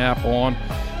tracking app on.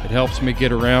 It helps me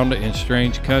get around in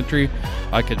strange country.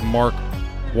 I could mark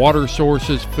water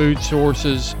sources, food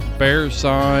sources, bear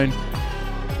sign,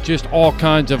 just all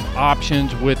kinds of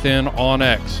options within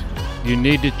onX. You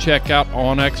need to check out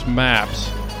onX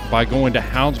Maps by going to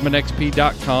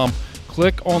houndsmanxp.com.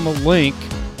 Click on the link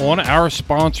on our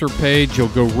sponsor page. You'll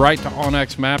go right to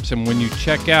onX Maps, and when you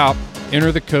check out,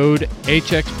 enter the code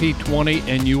HXP20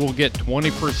 and you will get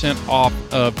 20% off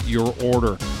of your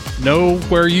order. Know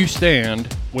where you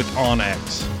stand with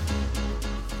onX.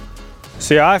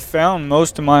 See, I found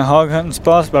most of my hog hunting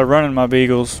spots by running my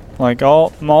beagles. Like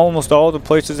almost all the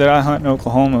places that I hunt in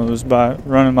Oklahoma was by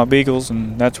running my beagles,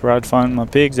 and that's where I'd find my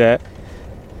pigs at.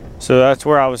 So that's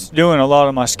where I was doing a lot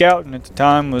of my scouting at the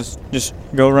time, was just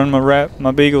go run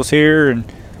my beagles here and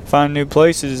find new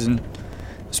places, and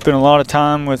spent a lot of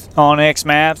time with onX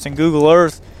Maps and Google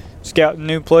Earth scouting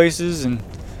new places and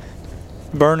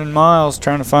burning miles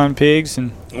trying to find pigs.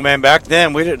 And Man, back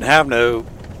then we didn't have no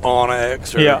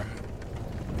onX or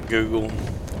Google.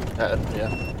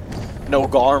 No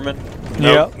Garmin.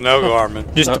 No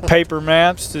Garmin. Just the paper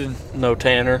maps. No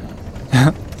Tanner.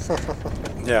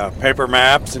 Yeah, paper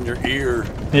maps in your ear.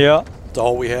 Yeah. That's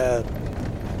all we had.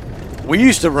 We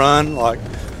used to run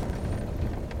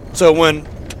so when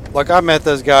I met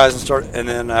those guys and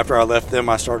then after I left them,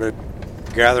 I started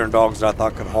gathering dogs that I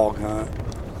thought could hog hunt.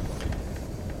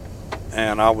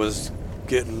 And I was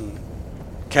getting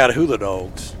Catahoula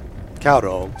dogs, cow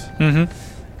dogs. Mm-hmm.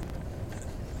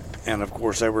 And of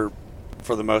course they were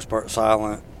for the most part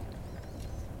silent.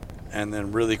 And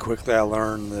then really quickly I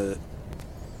learned that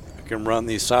I can run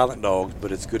these silent dogs,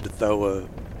 but it's good to throw a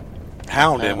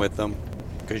hound in with them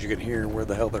because you can hear where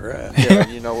the hell they're at. Yeah,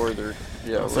 you know where they're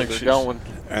going.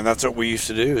 And that's what we used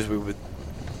to do, is we would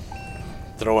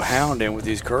throw a hound in with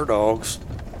these cur dogs,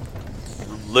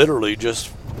 literally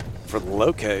just for the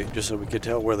locate, just so we could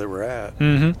tell where they were at.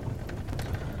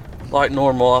 Mm-hmm. Like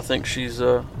normal, I think she's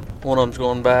one of them's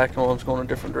going back and one of them's going a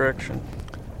different direction.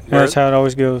 That's how it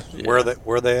always goes. Yeah.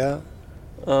 Where they at?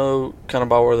 Oh, kind of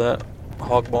by where that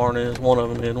hog barn is. One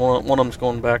of them is. One of them's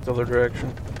going back the other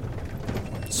direction.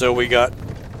 So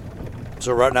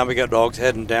right now we got dogs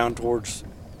heading down towards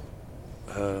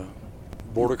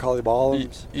Border Collie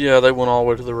Bottoms. Yeah, they went all the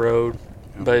way to the road,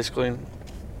 basically.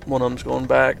 One of them's going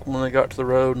back when they got to the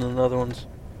road, and another one's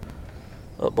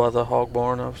up by the hog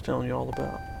barn I was telling you all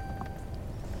about.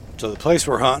 So the place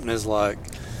we're hunting is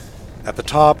at the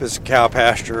top is cow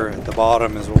pasture, at the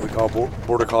bottom is what we call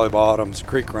Border Collie Bottoms. A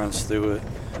creek runs through it.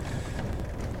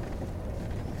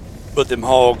 But them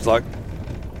hogs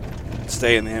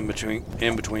stay in the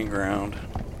in between ground.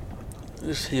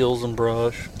 Just hills and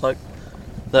brush. Like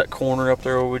that corner up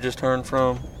there where we just turned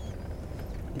from,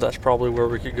 that's probably where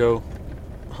we could go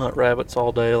hunt rabbits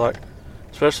all day.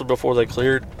 Especially before they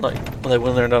cleared, when they went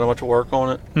in there and done a bunch of work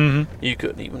on it, you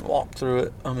couldn't even walk through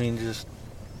it. I mean,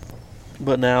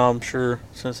 but now I'm sure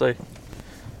since the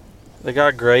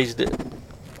guy grazed it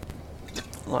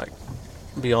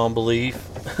beyond belief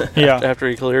after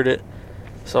he cleared it.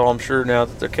 So I'm sure now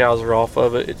that the cows are off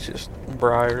of it, it's just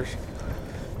briars.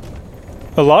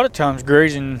 A lot of times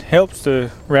grazing helps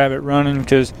the rabbit running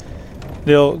because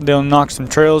they'll knock some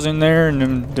trails in there,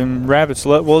 and them rabbits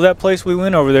that place we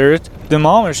went over there, them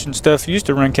Amish and stuff used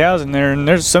to run cows in there, and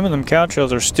there's some of them cow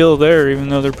trails are still there, even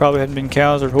though there probably hadn't been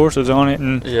cows or horses on it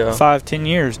in 5-10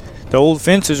 years. The old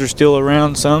fences are still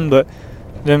around some, but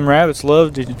them rabbits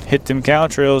love to hit them cow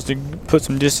trails to put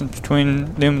some distance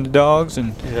between them and the dogs.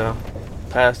 And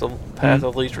path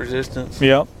of least resistance.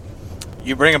 Yep.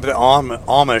 you bring up the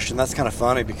Amish, and that's kind of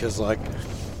funny because like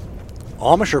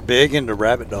Amish are big into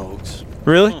rabbit dogs.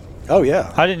 Really? Oh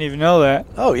yeah. I didn't even know that.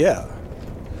 Oh yeah.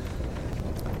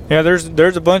 Yeah,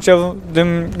 there's a bunch of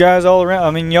them guys all around.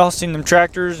 I mean, y'all seen them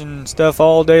tractors and stuff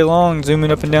all day long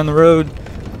zooming up and down the road.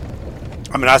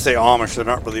 I mean, I say Amish. They're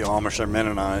not really Amish. They're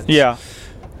Mennonites. Yeah.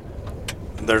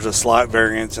 There's a slight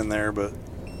variance in there, but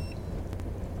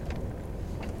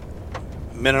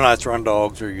Mennonites run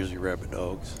dogs are usually rabbit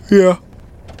dogs. Yeah.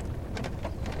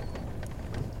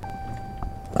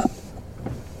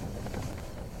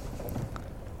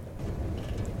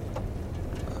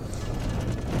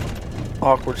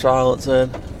 Awkward silence,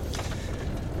 Ed.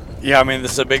 Yeah, I mean,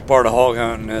 this is a big part of hog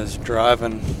hunting is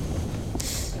driving.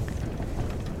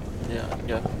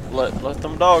 Yeah. Let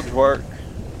them dogs work.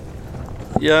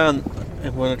 Yeah,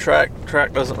 and when a track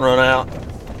doesn't run out,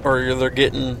 or they're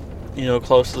getting,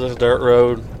 close to this dirt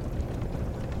road,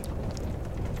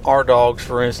 our dogs,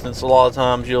 for instance, a lot of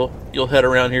times you'll head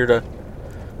around here to,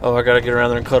 I got to get around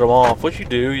there and cut them off. What you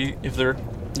do, if you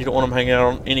don't want them hanging out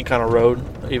on any kind of road,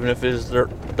 even if it is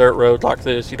dirt road like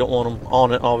this. You don't want them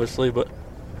on it, obviously, but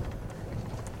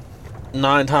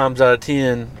 9 times out of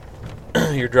 10,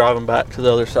 you're driving back to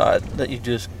the other side that you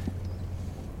just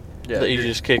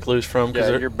kick loose from.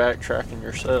 Yeah, you're backtracking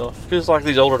yourself. Because like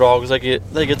these older dogs, they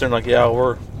get there and like, yeah,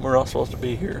 we're not supposed to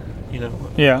be here,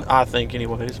 Yeah. I think,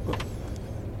 anyways. But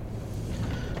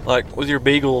like with your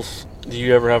beagles, do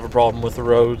you ever have a problem with the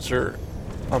roads, or,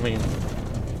 I mean?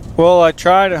 Well, I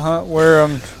try to hunt where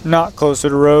I'm not close to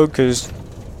the road because,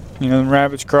 the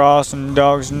rabbits cross and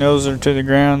dogs' nose are to the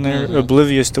ground. They're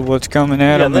oblivious to what's coming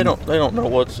at them. They don't know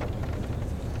what's.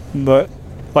 But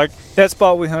like that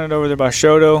spot we hunted over there by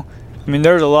Shoto, I mean,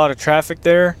 there's a lot of traffic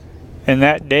there, and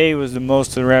that day was the most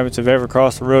of the rabbits have ever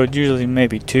crossed the road. Usually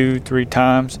maybe 2-3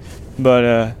 times,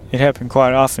 but it happened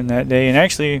quite often that day. And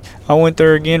actually, I went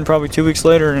there again probably 2 weeks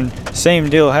later, and same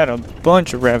deal. Had a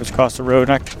bunch of rabbits cross the road,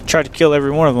 and I tried to kill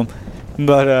every one of them.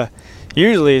 But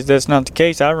usually that's not the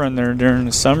case. I run there during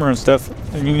the summer and stuff.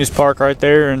 And you can just park right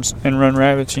there and run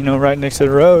rabbits, right next to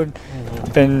the road,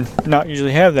 and not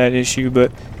usually have that issue.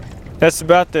 But that's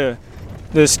about the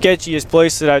sketchiest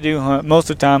place that I do hunt. Most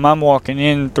of the time I'm walking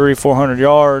in 300-400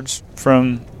 yards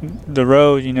from the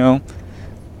road,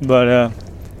 But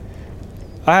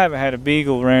I haven't had a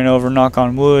beagle ran over, knock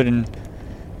on wood, and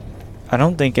I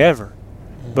don't think ever.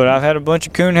 But I've had a bunch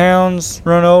of coonhounds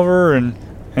run over and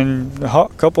a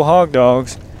couple hog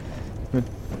dogs. But,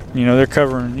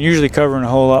 they're usually covering a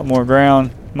whole lot more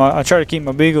ground. I try to keep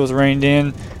my beagles reined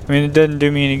in. I mean, it doesn't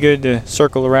do me any good to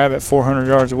circle a rabbit 400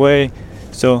 yards away.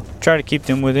 So try to keep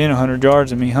them within 100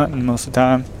 yards of me hunting most of the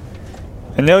time.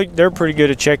 And they're pretty good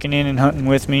at checking in and hunting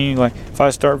with me. Like if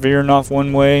I start veering off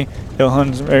one way, they'll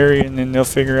hunt some area and then they'll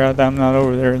figure out that I'm not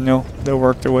over there and they'll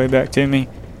work their way back to me.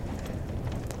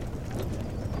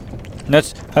 And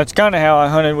that's kind of how I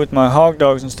hunted with my hog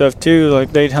dogs and stuff too.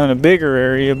 Like they'd hunt a bigger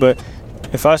area, but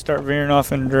if I start veering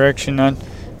off in a direction, I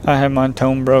have my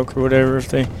tone broke or whatever.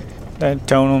 If I'd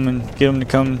tone them and get them to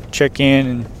come check in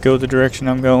and go the direction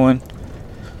I'm going.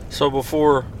 So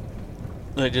before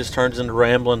it just turns into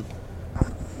rambling,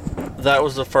 that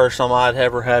was the first time I'd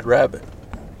ever had rabbit.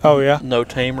 Oh, yeah? No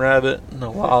tame rabbit,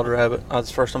 no wild rabbit. That's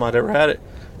the first time I'd ever had it.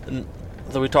 And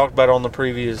so we talked about it on the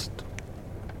previous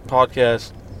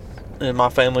podcast, and my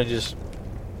family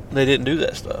they didn't do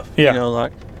that stuff. Yeah.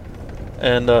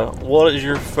 And what is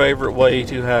your favorite way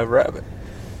to have rabbit?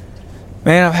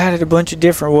 Man, I've had it a bunch of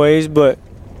different ways, but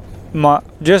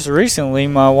just recently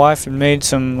my wife had made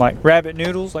some like rabbit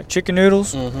noodles, like chicken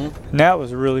noodles, and that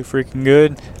was really freaking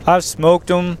good. I've smoked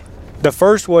them. The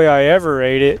first way I ever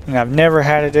ate it, and I've never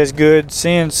had it as good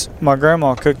since. My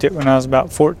grandma cooked it when I was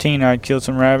about 14. I'd killed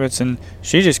some rabbits, and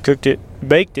she just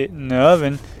baked it in the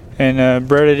oven, and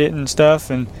breaded it and stuff,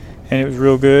 and it was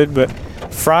real good. But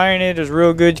frying it is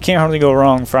real good. You can't hardly go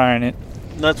wrong frying it.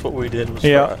 That's what we did. Was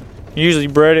yeah. fry. Usually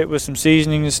bread it with some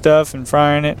seasoning and stuff, and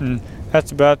frying it, and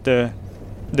that's about the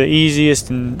easiest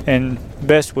and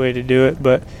best way to do it.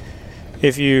 But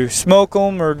if you smoke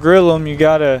them or grill them, you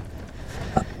gotta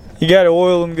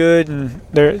oil them good, and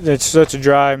it's such a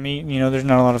dry meat. There's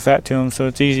not a lot of fat to them, so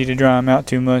it's easy to dry them out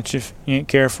too much if you ain't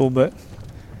careful. But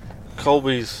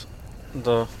Colby's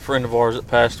the friend of ours that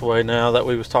passed away now that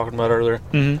we was talking about earlier.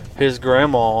 Mm-hmm. His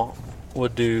grandma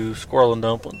would do squirrel and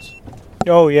dumplings.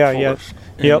 Oh yeah, yeah,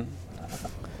 yep.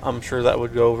 I'm sure that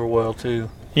would go over well too.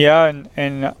 Yeah,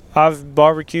 and I've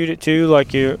barbecued it too.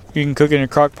 Like you can cook it in a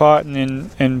crock pot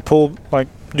and pull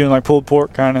doing like pulled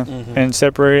pork kind of, and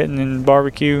separate it and then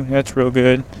barbecue. That's real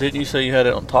good. Didn't you say you had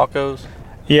it on tacos?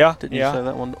 Yeah, Didn't you yeah. say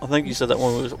that one? I think you said that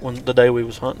one was the day we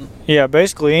was hunting. Yeah,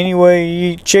 basically any way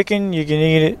you eat chicken, you can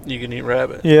eat it. You can eat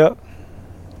rabbit. Yeah.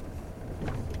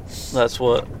 That's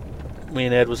what me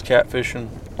and Ed was catfishing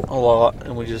a lot,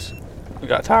 and we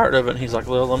got tired of it. And he's like,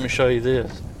 "Well, let me show you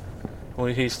this."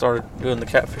 He started doing the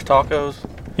catfish tacos.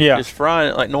 Yeah. Just frying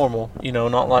it like normal,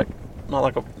 not like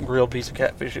a grilled piece of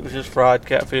catfish. It was just fried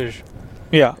catfish,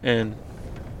 Yeah. and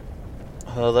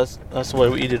that's the way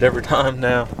we eat it every time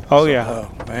now. Oh, yeah.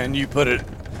 Oh man, you put it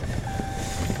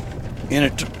in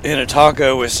a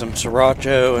taco with some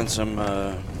sriracha and some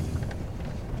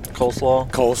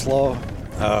Coleslaw.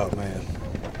 Oh man,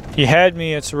 You had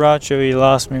me at sriracha, you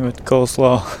lost me with the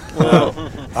coleslaw. Well,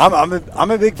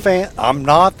 I'm a big fan. I'm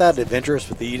not that adventurous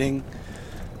with eating,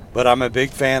 but I'm a big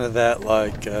fan of that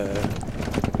like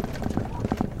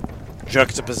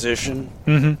juxtaposition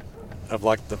Mm-hmm. of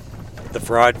like the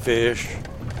fried fish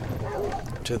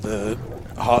to the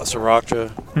hot sriracha.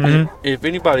 Mm-hmm. if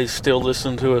anybody's still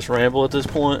listening to us ramble at this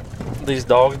point, these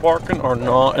dogs barking are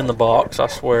not in the box. I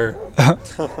swear,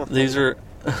 these are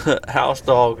house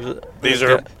dogs.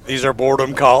 These are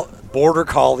border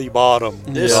collie bottom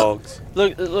This- dogs.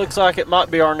 It looks like it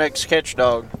might be our next catch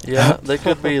dog. Yeah, they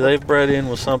could be. They've bred in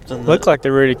with something. Look like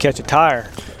they're ready to catch a tire.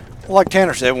 Like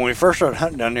Tanner said, when we first started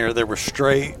hunting down there, there were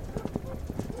straight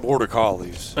border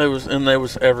collies. they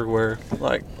was everywhere.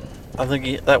 Like, I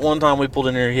think that one time we pulled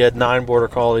in here, he had 9 border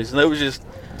collies, and it was just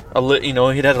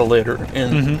he'd had a litter,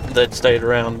 and they'd stayed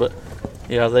around. But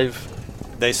yeah,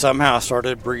 They somehow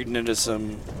started breeding into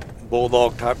some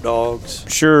bulldog type dogs.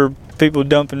 Sure, people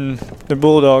dumping their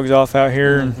bulldogs off out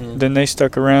here, Mhm. and then they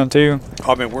stuck around too.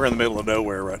 I mean, we're in the middle of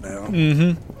nowhere right now.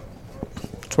 Mm-hmm.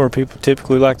 That's where people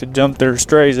typically like to jump their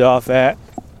strays off at.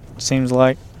 Seems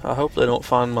like. I hope they don't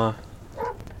find my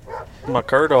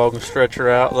cur dog and stretch her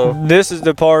out though. This is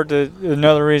the part that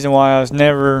another reason why I was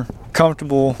never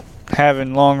comfortable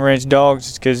having long range dogs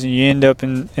is because you end up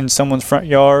in someone's front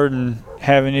yard and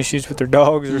having issues with their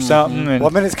dogs or something. And Well,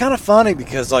 I mean, it's kind of funny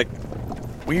because like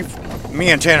me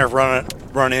and Tanner have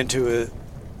run into it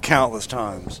countless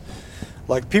times.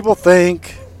 Like people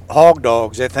think hog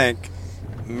dogs, they think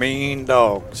mean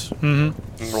dogs. Mhm.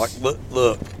 And we're like,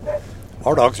 look,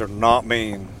 our dogs are not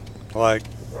mean. Like,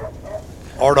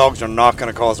 our dogs are not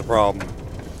going to cause a problem.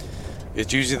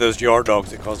 It's usually those yard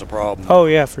dogs that cause a problem. Oh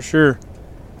yeah, for sure.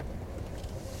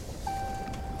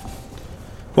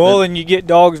 Well, and you get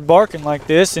dogs barking like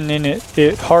this, and then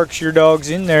it harks your dogs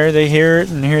in there. They hear it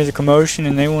and hear the commotion,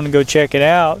 and they want to go check it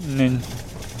out. And then,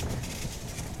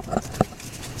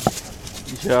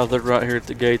 Yeah, they're right here at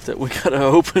the gate that we gotta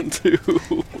open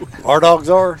to. Our dogs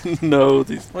are? No,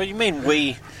 these. What do you mean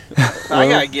we? I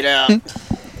gotta get out.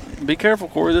 Be careful,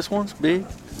 Corey. This one's big,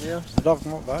 Yeah. The dogs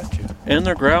won't bite you. and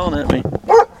they're growling at me.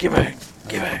 Get back!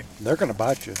 Get back! They're going to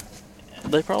bite you.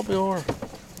 They probably are.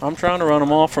 I'm trying to run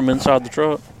them off from inside the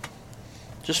truck.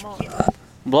 Just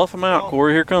bluff them out,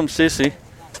 Corey. Here comes Sissy.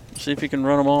 See if you can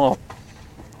run them off.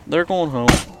 They're going home.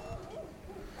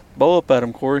 Bow up at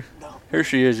them, Corey. Here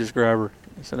she is. Just grab her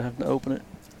instead of having to open it.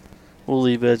 We'll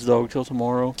leave Ed's dog till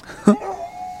tomorrow.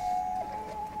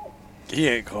 He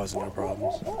ain't causing no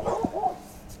problems.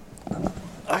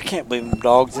 I can't believe them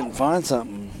dogs didn't find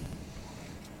something.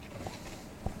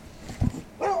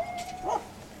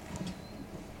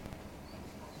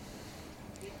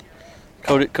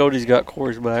 Cody's got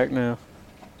Corey's back now.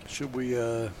 Should we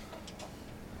head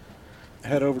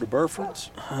over to Burford's?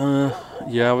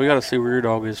 Yeah, we got to see where your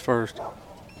dog is first.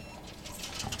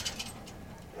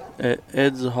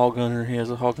 Ed's a hog hunter. He has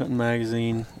a hog hunting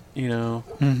magazine.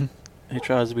 mm-hmm. He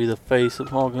tries to be the face of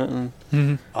hog hunting.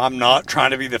 Mm-hmm. I'm not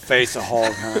trying to be the face of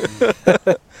hog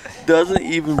hunting. Doesn't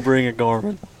even bring a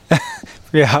Garmin.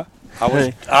 Yeah.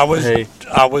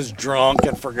 I was drunk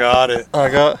and forgot it.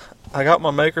 I got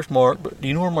my maker's mark, but do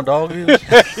you know where my dog is?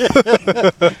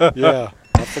 Yeah,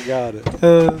 I forgot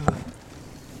it.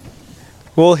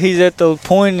 Well, he's at the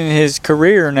point in his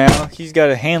career now. He's got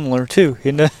a handler too.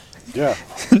 Yeah,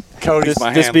 Cody's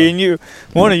my Just handler. being you,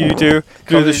 one of you two,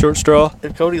 do the short straw.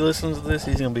 If Cody listens to this,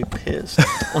 he's gonna be pissed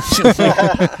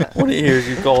when he hears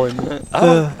you call him that.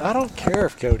 I don't care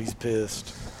if Cody's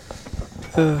pissed.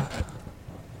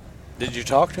 Did you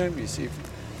talk to him? You see?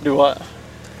 Do what?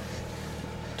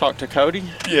 Talk to Cody?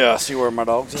 Yeah, see where my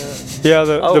dog's at. Yeah,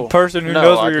 the Oh, person who no,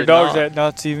 knows I where your did dog's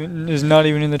not. at is not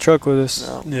even in the truck with us.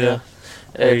 No. Yeah.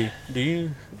 Hey. Hey,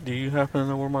 do you happen to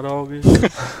know where my dog is?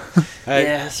 Hey,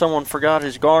 Yeah, someone forgot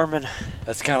his Garmin.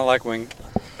 that's kind of like when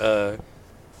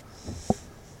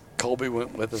Colby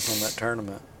went with us on that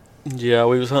tournament. Yeah,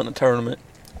 we was hunting a tournament,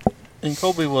 and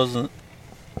Colby wasn't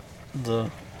the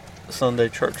Sunday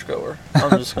churchgoer.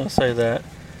 I'm just gonna say that.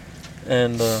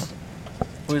 And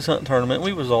We was hunting tournament.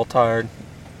 We was all tired,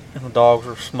 and the dogs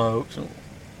were smoked, and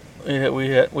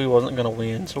we wasn't gonna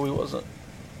win, so we wasn't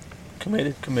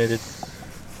committed,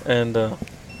 and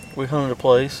we hunted a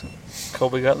place.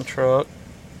 Colby got in the truck.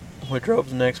 We drove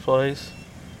to the next place.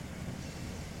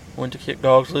 Went to kick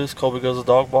dogs loose. Colby goes to the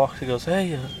dog box. He goes,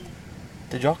 "Hey,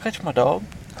 did y'all catch my dog?"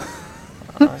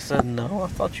 I said, "No, I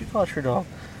thought you caught your dog."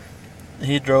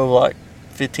 He drove like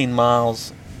 15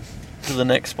 miles to the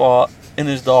next spot, and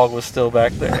his dog was still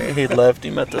back there. He'd left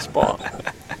him at the spot.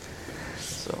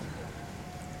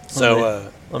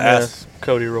 So let me ask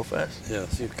Cody real fast. Yeah,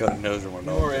 see if Cody knows where my You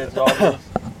know where his dog is?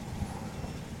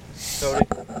 Cody?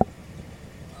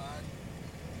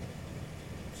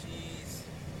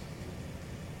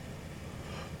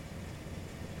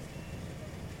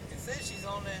 It says she's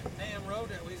on that damn road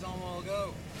that we was on a while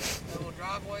ago. That little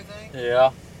driveway thing.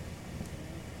 Yeah.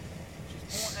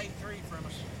 She's 0.83 from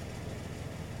us.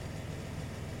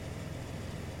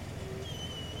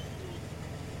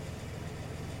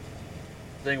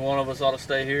 Think one of us ought to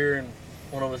stay here and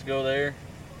one of us go there.